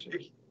recommendation.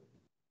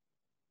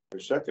 Or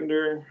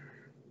seconder?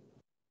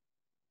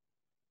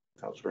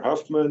 Councillor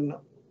Huffman.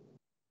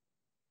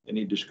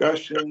 Any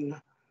discussion?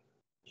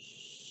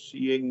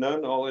 Seeing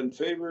none, all in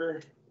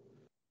favor?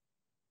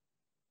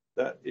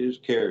 That is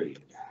carried.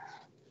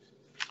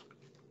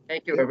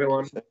 Thank you,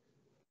 everyone.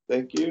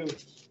 Thank you.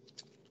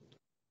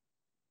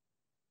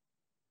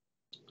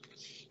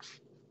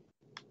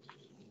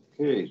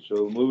 Okay,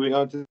 so moving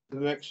on to the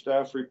next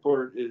staff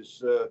report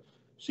is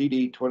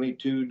CD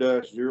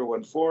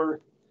 22-014.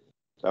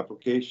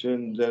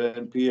 Application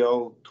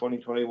ZNPL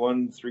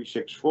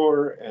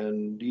 2021-364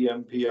 and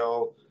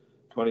DMPL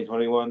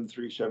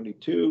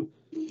 2021-372.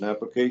 An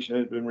application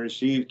has been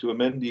received to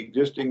amend the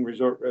existing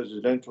resort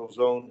residential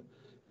zone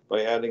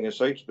by adding a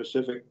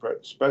site-specific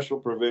special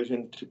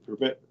provision to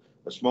permit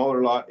a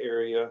smaller lot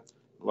area,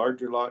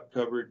 larger lot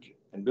coverage,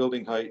 and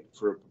building height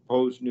for a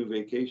proposed new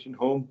vacation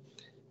home.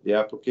 The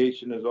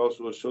application is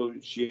also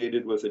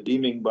associated with a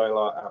deeming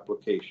bylaw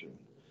application.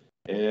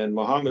 And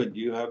Mohammed,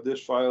 you have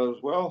this file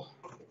as well?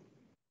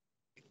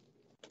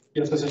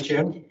 Yes, Mr.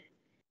 Chair.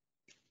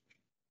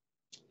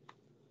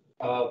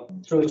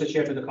 Through Mr.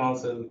 Chair to the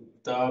Council,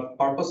 the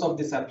purpose of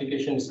this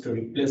application is to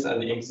replace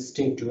an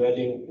existing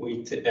dwelling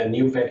with a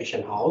new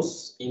vacation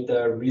house in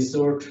the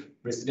resort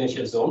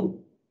residential zone.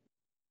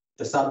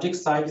 The subject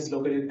site is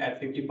located at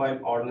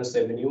 55 Ordnance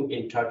Avenue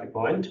in Turkey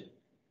Point.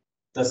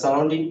 The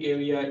surrounding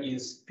area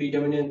is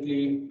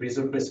predominantly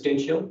resort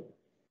residential,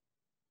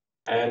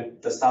 and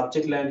the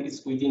subject land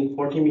is within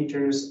 40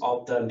 meters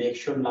of the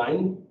lakeshore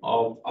line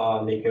of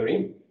Lake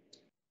Erie.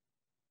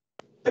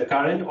 The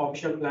current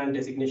official plan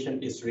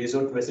designation is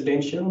resort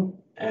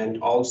residential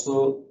and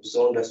also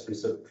zoned as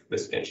resort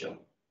residential.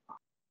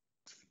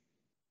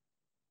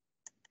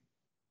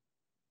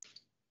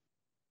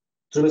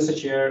 Through Mr.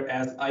 Chair,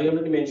 as I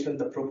already mentioned,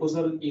 the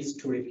proposal is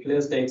to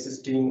replace the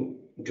existing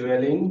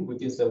dwelling,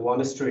 which is a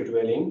one-story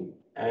dwelling,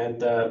 and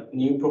the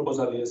new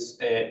proposal is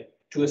a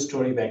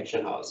two-story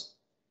vacation house.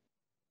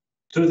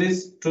 Through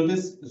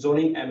this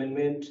zoning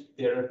amendment,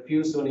 there are a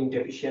few zoning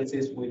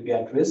deficiencies will be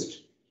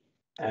addressed,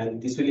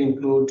 and this will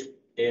include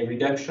a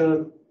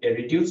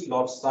reduced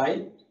lot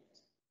size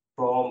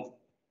from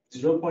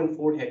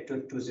 0.4 hectare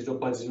to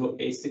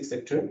 0.086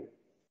 hectare.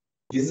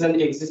 This is an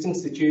existing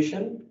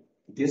situation.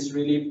 This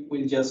really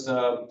will just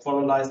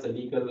formalize the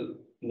legal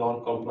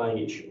non-complying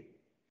issue.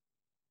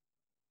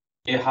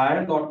 A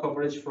higher lot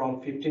coverage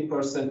from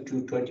 15%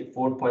 to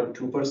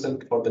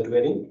 24.2% for the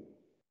dwelling,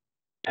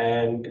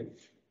 and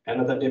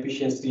another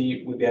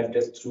deficiency will be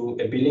addressed through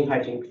a building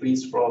height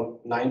increase from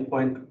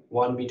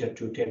 9.1 meter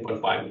to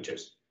 10.5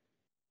 meters.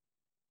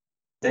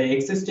 The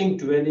existing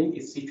dwelling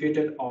is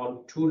situated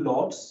on two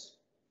lots,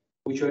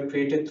 which were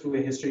created through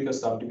a historical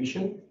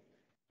subdivision,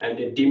 and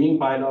a deeming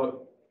bylaw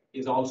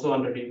is also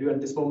under review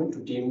at this moment to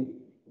deem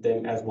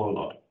them as one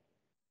lot.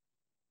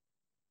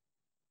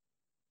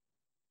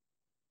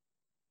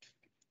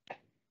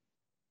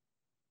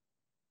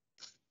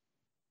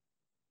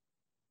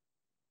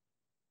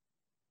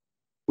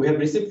 We have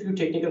received few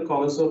technical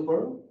comments so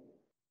far.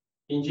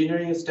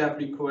 Engineering staff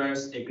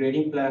requires a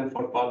grading plan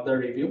for further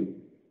review.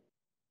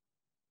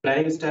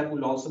 Planning staff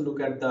will also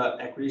look at the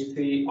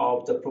accuracy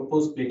of the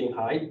proposed building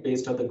height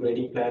based on the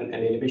grading plan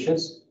and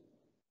elevations.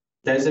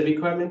 There is a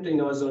requirement in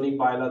our zoning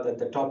bylaw that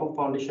the top of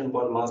foundation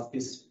wall must be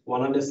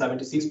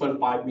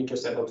 176.5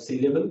 meters above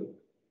sea level.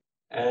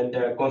 And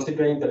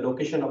considering the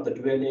location of the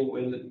dwelling,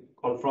 will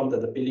confirm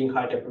that the building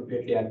height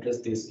appropriately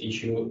address this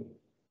issue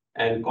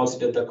and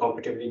consider the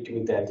compatibility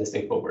with the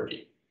adjacent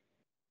property.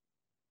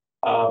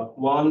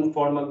 One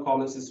formal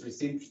comments is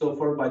received so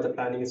far by the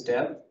planning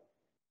staff.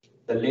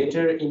 The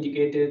letter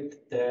indicated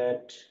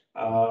that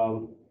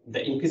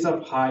the increase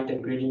of height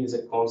and grading is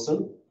a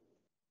concern.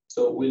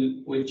 So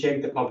we'll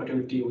check the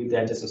compatibility with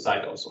the adjacent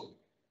site also.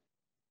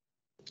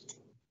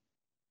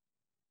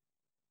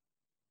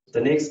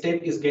 The next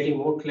step is getting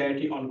more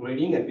clarity on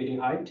grading and building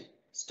height.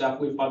 Staff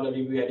will further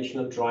review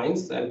additional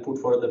drawings and put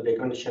forward the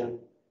recommendation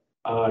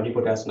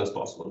report as soon as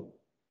possible.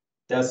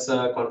 That's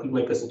conclude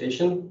my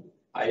presentation.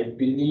 I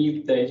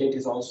believe the agent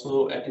is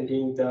also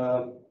attending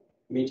the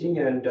meeting,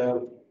 and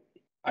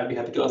I'll be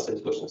happy to answer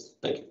his questions.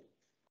 Thank you.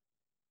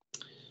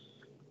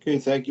 Okay,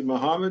 thank you,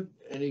 Mohammed.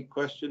 Any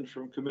questions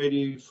from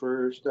committee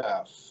for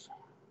staff?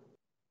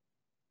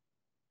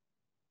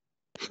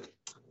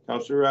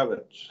 Councillor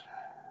Ravitch.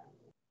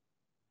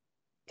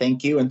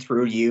 Thank you, and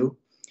through you.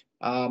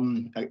 I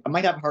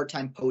might have a hard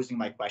time posing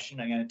my question.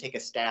 I'm going to take a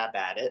stab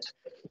at it.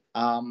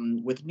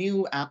 With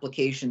new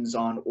applications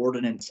on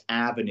Ordinance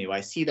Avenue,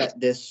 I see that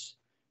this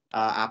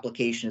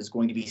application is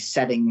going to be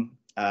setting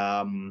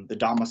the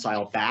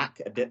domicile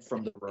back a bit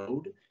from the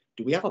road.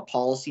 Do we have a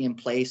policy in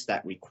place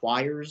that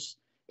requires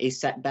a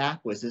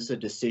setback? Was this a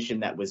decision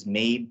that was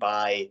made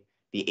by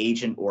the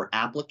agent or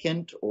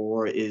applicant,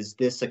 or is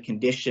this a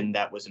condition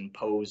that was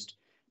imposed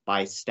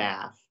by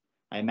staff?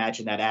 I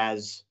imagine that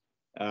as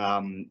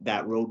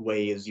that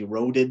roadway is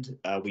eroded,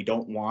 we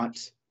don't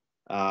want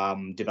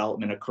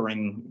development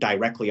occurring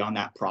directly on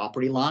that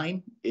property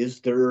line.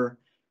 Is there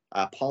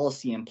a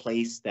policy in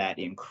place that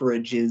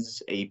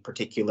encourages a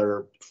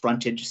particular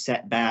frontage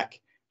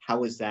setback?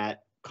 How is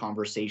that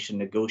conversation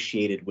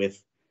negotiated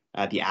with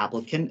the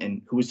applicant,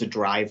 and who is the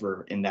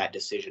driver in that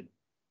decision?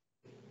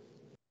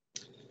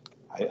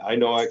 I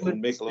know I can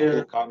make a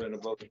little comment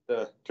about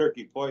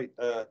Turkey Point.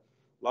 A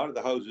lot of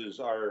the houses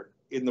are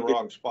in the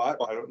wrong spot.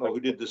 I don't know who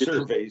did the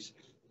surveys,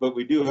 but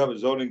we do have a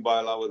zoning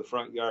bylaw with a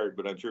front yard,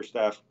 but I'm sure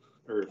staff,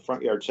 or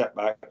front yard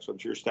setback, so I'm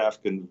sure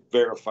staff can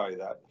verify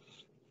that.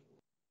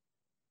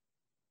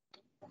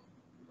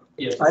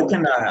 Yes,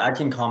 I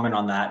can comment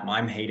on that.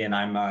 I'm Hayden.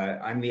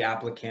 I'm the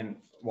applicant.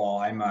 Well,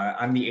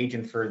 I'm the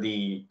agent for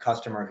the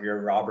customer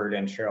here, Robert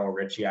and Cheryl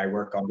Ritchie. I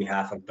work on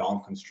behalf of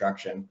Dawn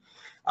Construction.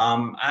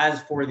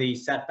 As for the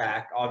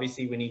setback,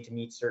 obviously we need to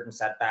meet certain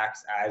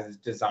setbacks as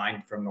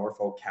designed from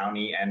Norfolk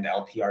County and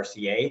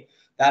LPRCA.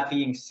 That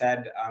being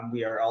said,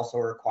 we are also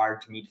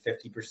required to meet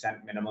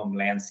 50% minimum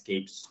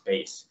landscape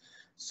space.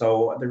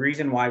 So the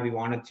reason why we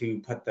wanted to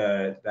put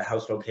the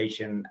house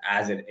location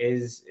as it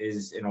is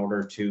in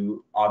order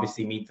to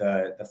obviously meet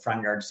the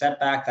front yard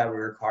setback that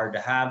we're required to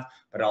have,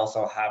 but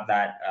also have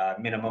that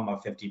minimum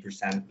of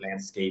 50%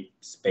 landscape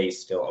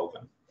space still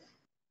open.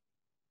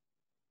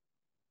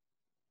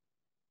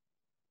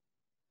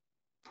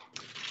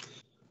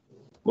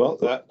 Well,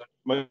 that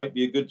might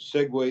be a good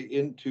segue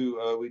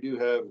into, we do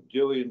have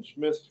Jillian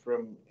Smith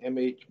from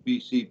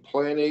MHBC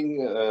Planning,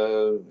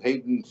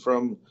 Hayden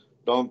from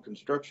Dawn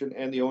Construction,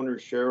 and the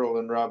owners Cheryl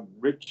and Rob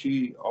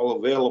Ritchie all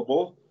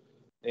available.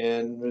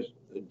 And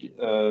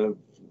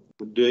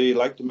would they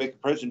like to make a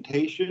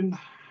presentation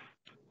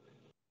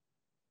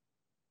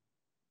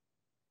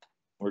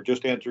or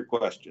just answer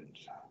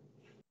questions?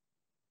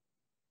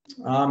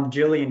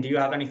 Jillian, do you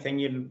have anything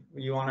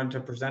you wanted to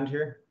present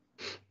here?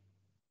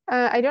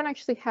 I don't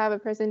actually have a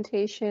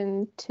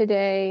presentation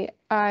today.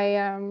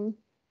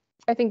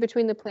 I think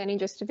between the planning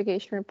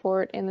justification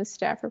report and the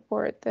staff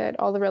report that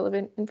all the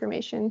relevant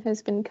information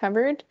has been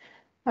covered.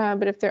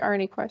 But if there are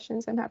any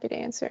questions, I'm happy to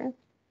answer.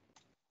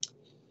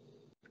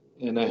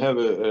 And I have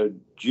a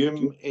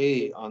Jim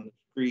A on the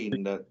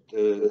screen that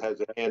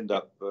has a hand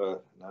up. I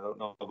don't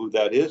know who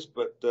that is,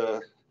 but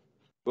go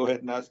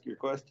ahead and ask your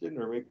question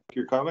or make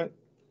your comment.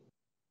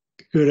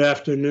 Good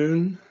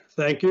afternoon.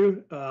 Thank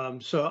you.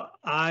 So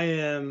I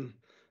am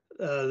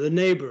the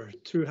neighbor,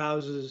 three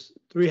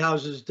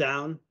houses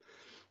down.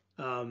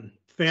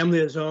 Family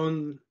has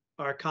owned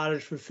our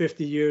cottage for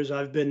 50 years.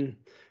 I've been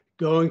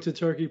going to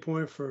Turkey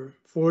Point for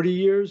 40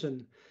 years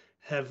and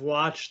have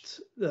watched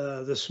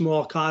the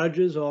small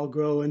cottages all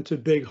grow into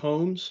big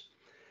homes.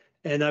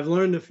 And I've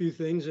learned a few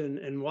things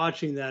in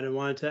watching that, and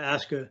wanted to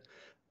ask a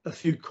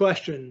few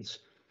questions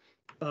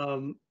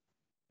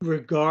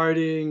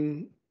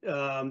regarding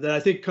that I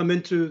think come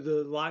into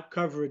the lot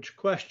coverage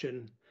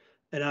question.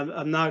 And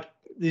I'm not,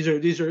 these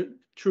are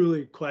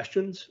truly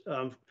questions.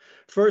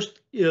 First,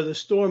 the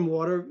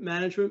stormwater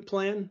management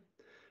plan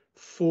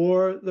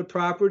for the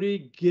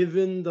property,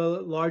 given the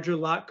larger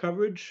lot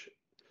coverage.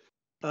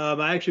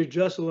 I actually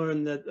just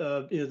learned that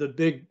the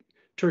big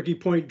Turkey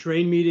Point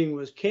drain meeting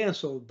was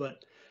canceled,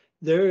 but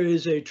there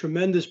is a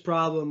tremendous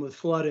problem with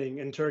flooding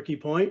in Turkey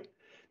Point.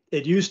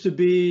 It used to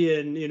be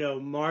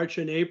in March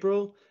and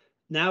April.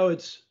 Now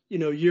it's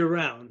year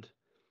round.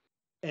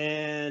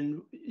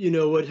 And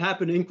what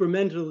happened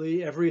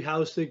incrementally, every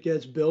house that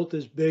gets built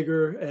is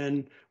bigger,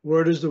 and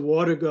where does the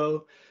water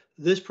go?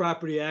 This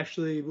property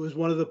actually was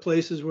one of the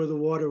places where the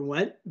water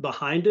went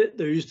behind it.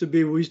 There used to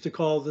be, we used to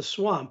call the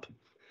swamp,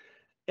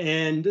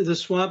 and the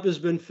swamp has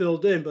been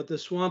filled in, but the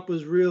swamp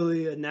was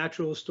really a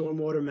natural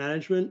stormwater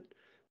management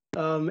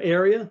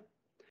area.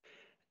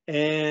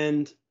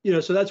 And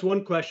so that's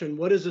one question.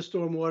 What is the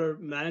stormwater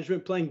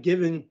management plan,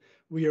 given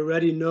we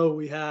already know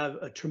we have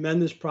a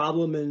tremendous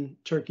problem in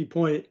Turkey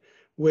Point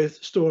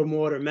with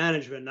stormwater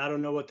management? I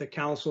don't know what the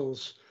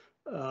council's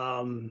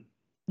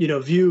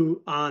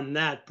view on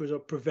that,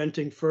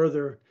 preventing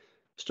further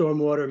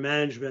stormwater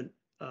management.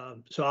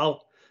 So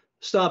I'll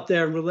stop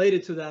there. And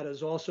related to that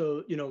is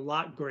also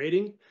lot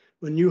grading.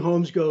 When new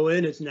homes go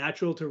in, it's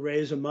natural to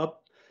raise them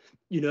up.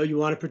 You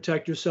want to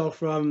protect yourself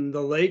from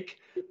the lake,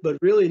 but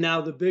really now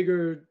the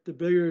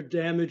bigger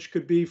damage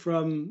could be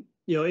from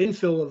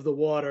infill of the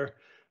water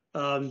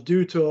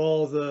due to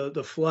all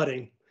the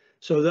flooding.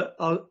 So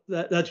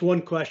that's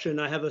one question.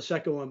 I have a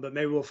second one, but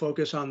maybe we'll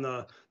focus on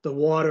the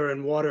water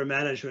and water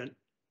management.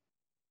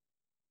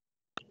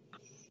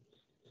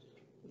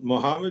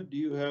 Mohammed, do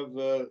you have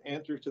an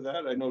answer to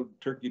that? I know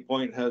Turkey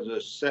Point has a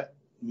set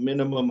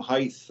minimum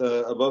height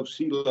above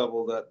sea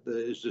level that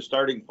is the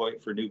starting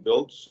point for new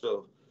builds.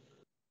 So,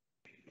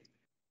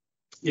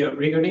 yeah,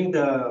 regarding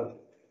the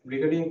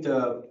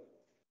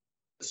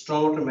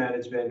stormwater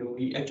management,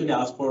 we actually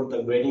asked for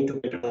the grading to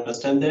better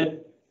understand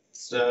that.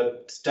 So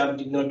staff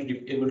did not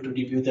able to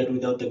review that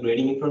without the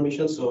grading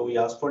information, so we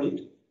asked for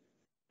it.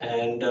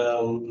 And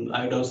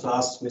I would also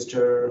ask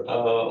Mr.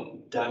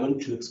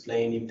 Diamond to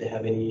explain if they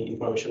have any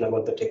information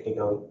about the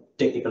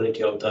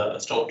technicality of the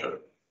stormwater.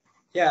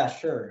 Yeah,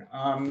 sure.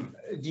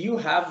 Do you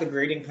have the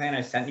grading plan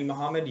I sent you,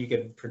 Mohammed? You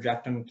could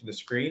project them to the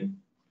screen.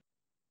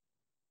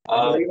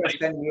 I believe I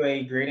sent you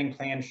a grading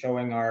plan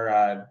showing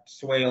our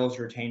swales,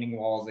 retaining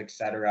walls,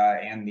 etc.,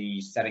 and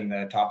setting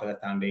the top of the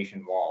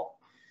foundation wall.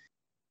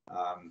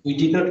 We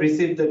did not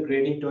receive the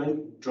grading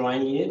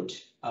drawing yet.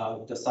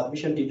 The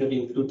submission did not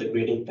include the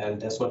grading plan.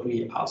 That's what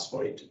we asked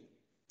for it.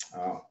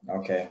 Oh,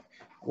 okay.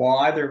 Well,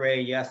 either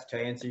way, yes, to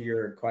answer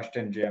your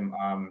question, Jim,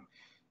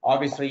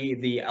 obviously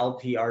the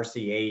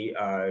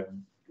LPRCA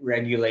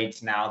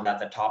regulates now that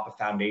the top of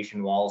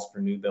foundation walls for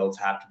new builds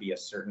have to be a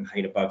certain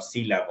height above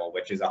sea level,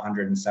 which is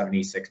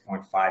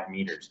 176.5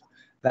 meters.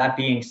 That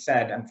being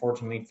said,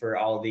 unfortunately for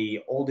all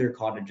the older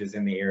cottages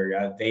in the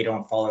area, they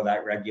don't follow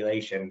that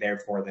regulation.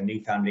 Therefore, the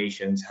new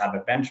foundations have a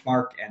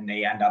benchmark and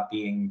they end up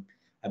being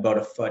about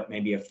a foot,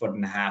 maybe a foot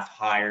and a half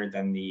higher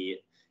than the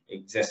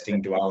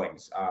existing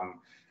dwellings.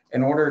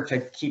 In order to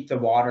keep the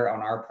water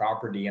on our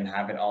property and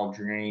have it all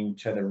drained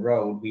to the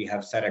road, we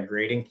have set a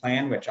grading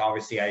plan, which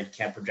obviously I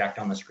can't project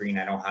on the screen.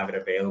 I don't have it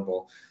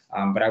available,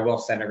 but I will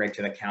send it right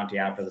to the county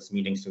after this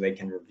meeting so they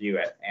can review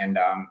it. And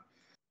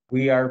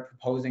we are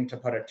proposing to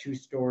put a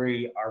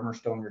 2-story armor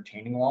stone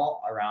retaining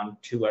wall around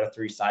 2 out of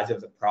 3 sides of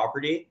the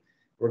property.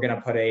 We're going to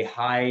put a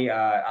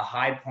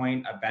high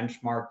point, a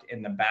benchmark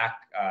in the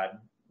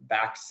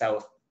back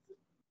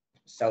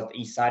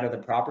southeast side of the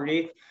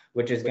property,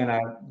 which is going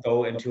to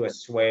go into a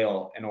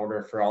swale in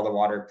order for all the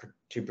water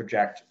to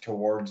project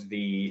towards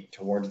the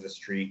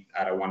street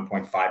at a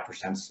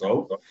 1.5%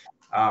 slope.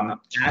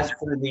 As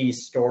for the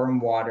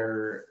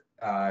stormwater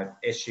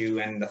issue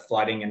and the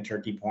flooding in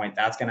Turkey Point,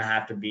 that's going to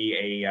have to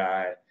be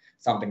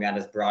something that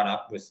is brought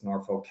up with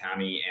Norfolk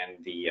County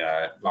and the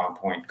Long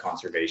Point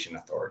Conservation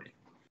Authority.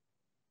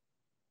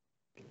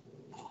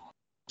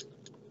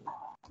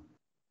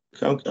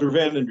 Councillor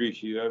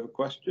Vandendriest, you have a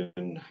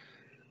question?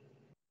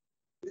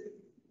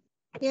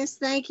 Yes,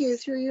 thank you.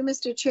 Through you,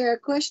 Mr. Chair.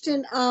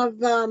 Question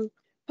of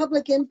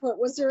public input.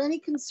 Was there any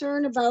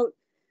concern about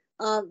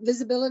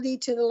visibility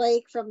to the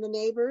lake from the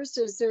neighbors?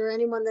 Is there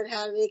anyone that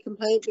had any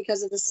complaint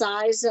because of the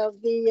size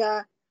of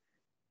the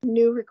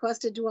new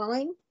requested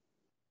dwelling?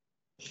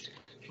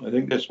 I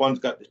think this one's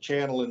got the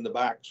channel in the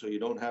back, so you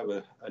don't have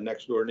a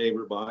next door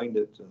neighbor behind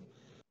it.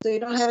 So you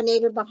don't have a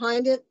neighbor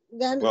behind it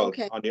then? Well,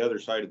 okay. On the other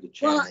side of the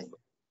channel. Well,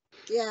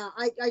 yeah,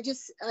 I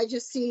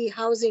just see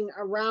housing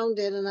around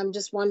it, and I'm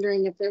just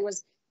wondering if there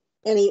was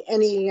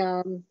any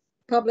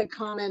public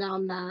comment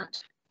on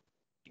that.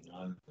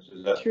 This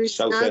is a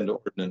South End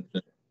ordinance.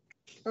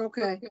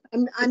 Okay,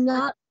 I'm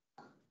not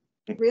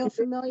real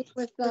familiar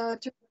with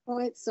Turkey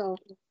Point, so.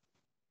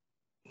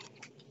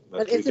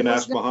 But we can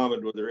ask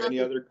Mohammed, were there any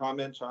other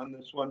comments on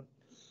this one?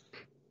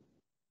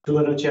 To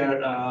Madam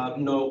Chair,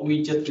 no,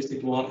 we just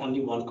received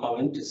only one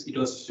comment. It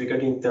was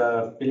regarding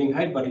the building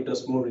height, but it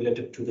was more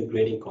related to the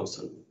grading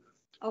concern.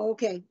 Oh,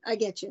 okay, I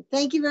get you.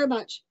 Thank you very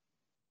much.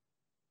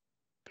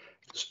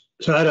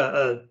 So I had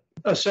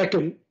a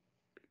second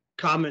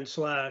comment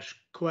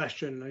 /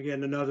 question.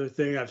 Again, another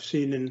thing I've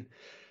seen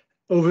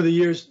over the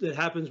years that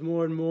happens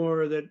more and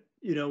more, that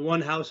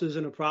one house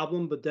isn't a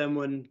problem, but then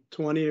when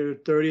 20 or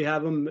 30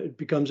 have them, it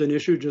becomes an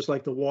issue, just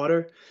like the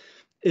water,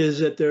 is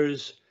that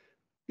there's,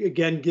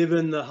 again,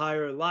 given the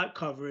higher lot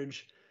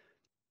coverage,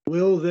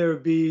 will there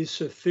be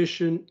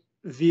sufficient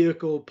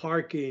vehicle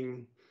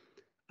parking,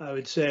 I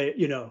would say,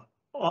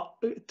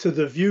 to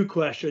the view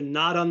question,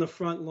 not on the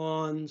front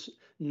lawns,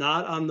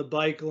 not on the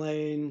bike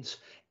lanes,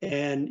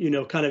 and,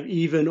 kind of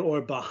even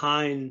or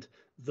behind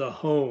the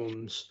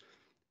homes.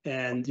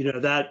 And,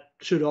 that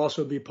should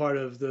also be part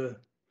of the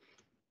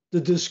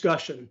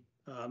discussion.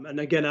 And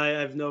again,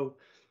 I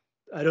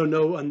don't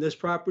know on this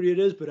property it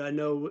is, but I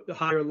know the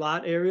higher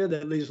lot area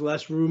that leaves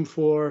less room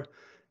for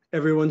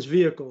everyone's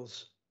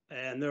vehicles.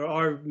 And there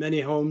are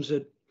many homes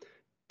that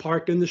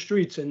park in the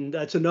streets, and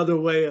that's another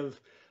way of,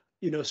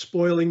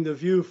 spoiling the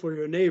view for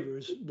your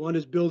neighbors. One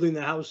is building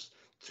the house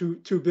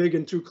too big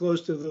and too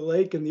close to the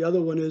lake, and the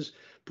other one is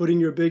putting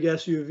your big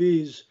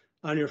SUVs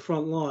on your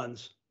front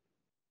lawns.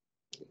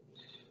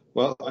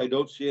 Well, I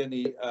don't see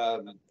any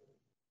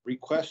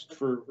request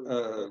for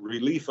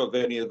relief of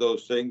any of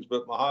those things,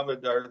 but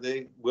Mohammed,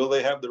 will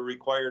they have the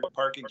required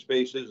parking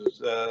spaces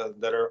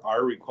that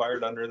are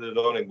required under the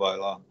zoning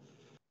bylaw?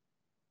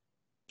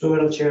 So,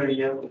 Madam Chair,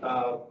 yeah,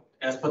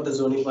 as per the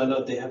zoning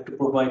bylaw, they have to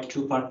provide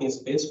 2 parking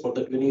spaces for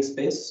the dwelling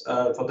space,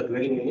 for the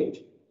dwelling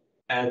unit,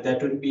 and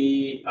that would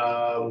be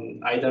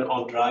either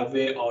on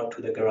driveway or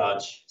to the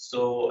garage.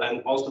 So,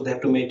 and also they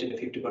have to maintain a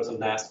 50%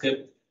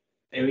 landscape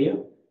area.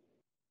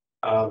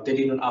 They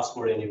did not ask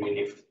for any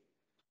relief.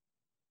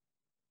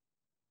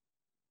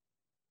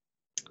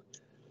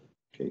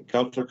 Okay,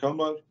 Councillor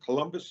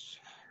Columbus.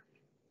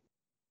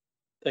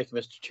 Thank you,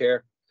 Mr.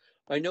 Chair.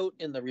 I note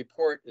in the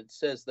report, it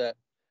says that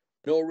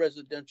no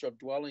residential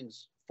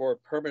dwellings for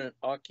permanent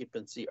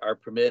occupancy are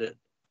permitted.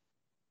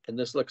 And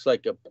this looks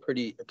like a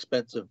pretty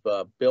expensive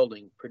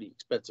building, pretty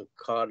expensive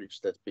cottage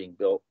that's being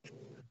built.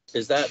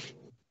 Is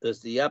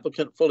the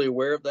applicant fully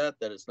aware of that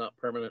it's not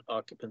permanent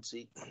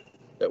occupancy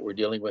that we're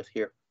dealing with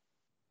here?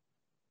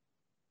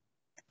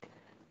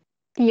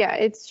 Yeah,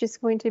 it's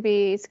just going to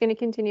be, it's going to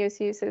continue its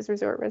use as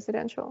resort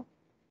residential.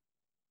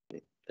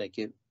 Thank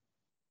you.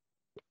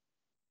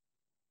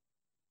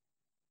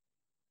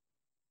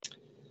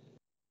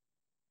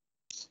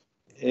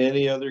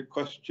 Any other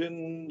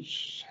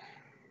questions?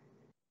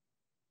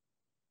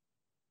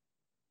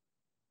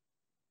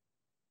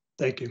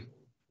 Thank you.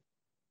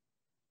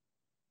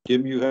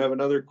 Jim, you have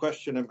another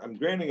question? I'm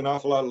granting an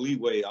awful lot of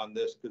leeway on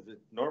this because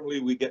normally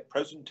we get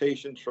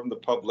presentations from the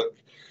public.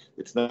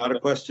 It's not a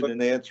question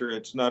and answer.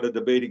 It's not a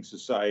debating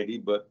society,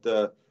 but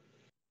go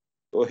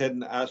ahead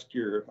and ask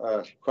your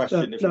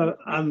question. No,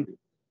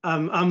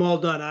 I'm all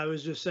done. I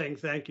was just saying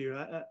thank you.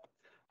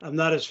 I'm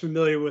not as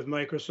familiar with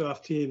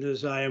Microsoft Teams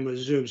as I am with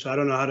Zoom, so I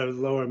don't know how to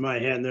lower my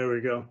hand. There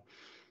we go.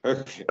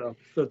 Okay.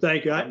 So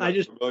thank you. I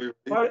just,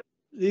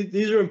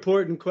 these are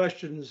important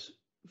questions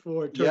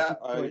for Turkey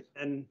Point.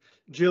 And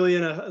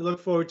Jillian, I look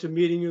forward to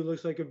meeting you. It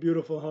looks like a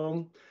beautiful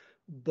home.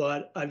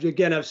 But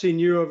I've seen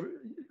you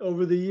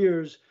over the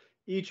years,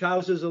 each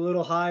house is a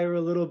little higher,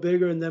 a little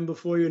bigger, and then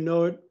before you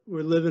know it,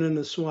 we're living in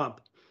a swamp.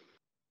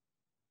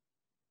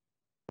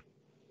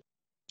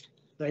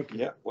 Thank you.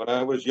 Yeah, when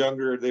I was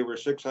younger, they were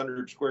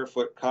 600 square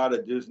foot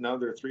cottages. Now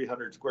they're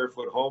 300 square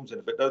foot homes.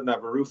 And if it doesn't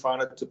have a roof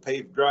on it, it's a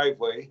paved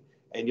driveway.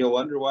 And you'll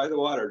wonder why the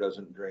water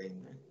doesn't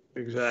drain.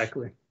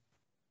 Exactly.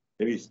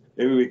 Maybe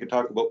we could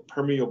talk about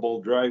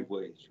permeable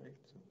driveways, right?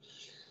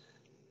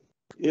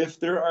 If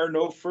there are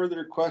no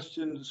further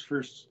questions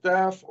for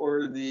staff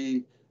or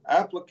the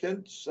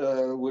applicants,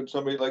 would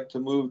somebody like to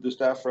move the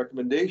staff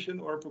recommendation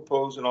or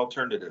propose an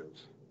alternative?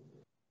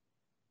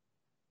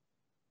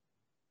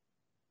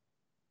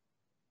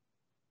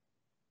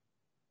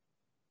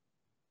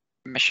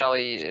 Michelle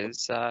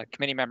is,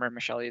 committee member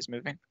Michelle is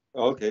moving.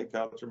 Okay,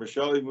 Councillor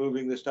Michelle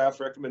moving the staff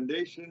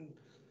recommendation.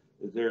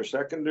 Is there a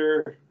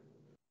seconder?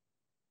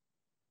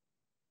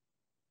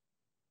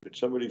 Did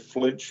somebody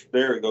flinch?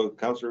 There we go,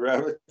 Councillor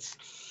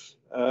Rabbits.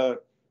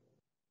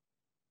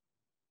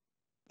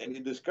 Any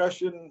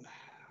discussion?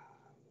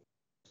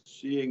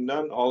 Seeing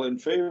none, all in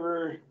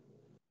favor?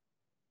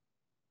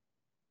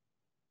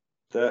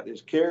 That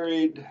is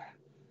carried.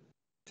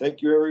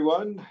 Thank you,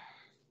 everyone.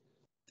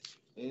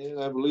 And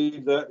I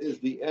believe that is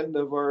the end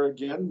of our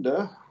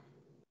agenda.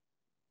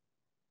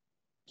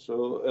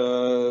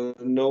 So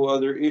no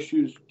other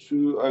issues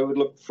I would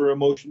look for a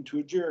motion to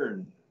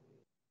adjourn.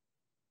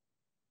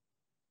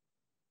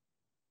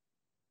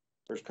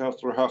 There's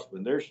Councillor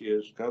Huffman. There she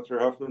is.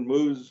 Councillor Huffman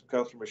moves.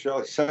 Councillor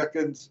Michelle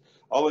seconds.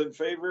 All in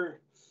favor?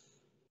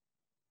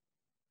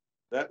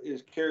 That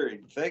is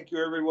carried. Thank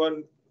you,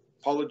 everyone.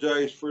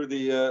 Apologize for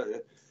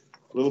the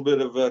little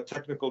bit of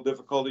technical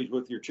difficulties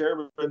with your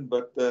chairman,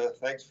 but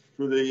thanks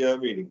for the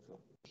meeting.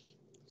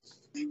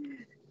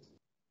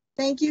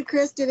 Thank you,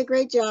 Chris. Did a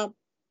great job.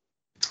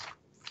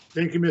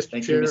 Thank you,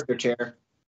 Mr. Chair. Thank you, Mr. Chair.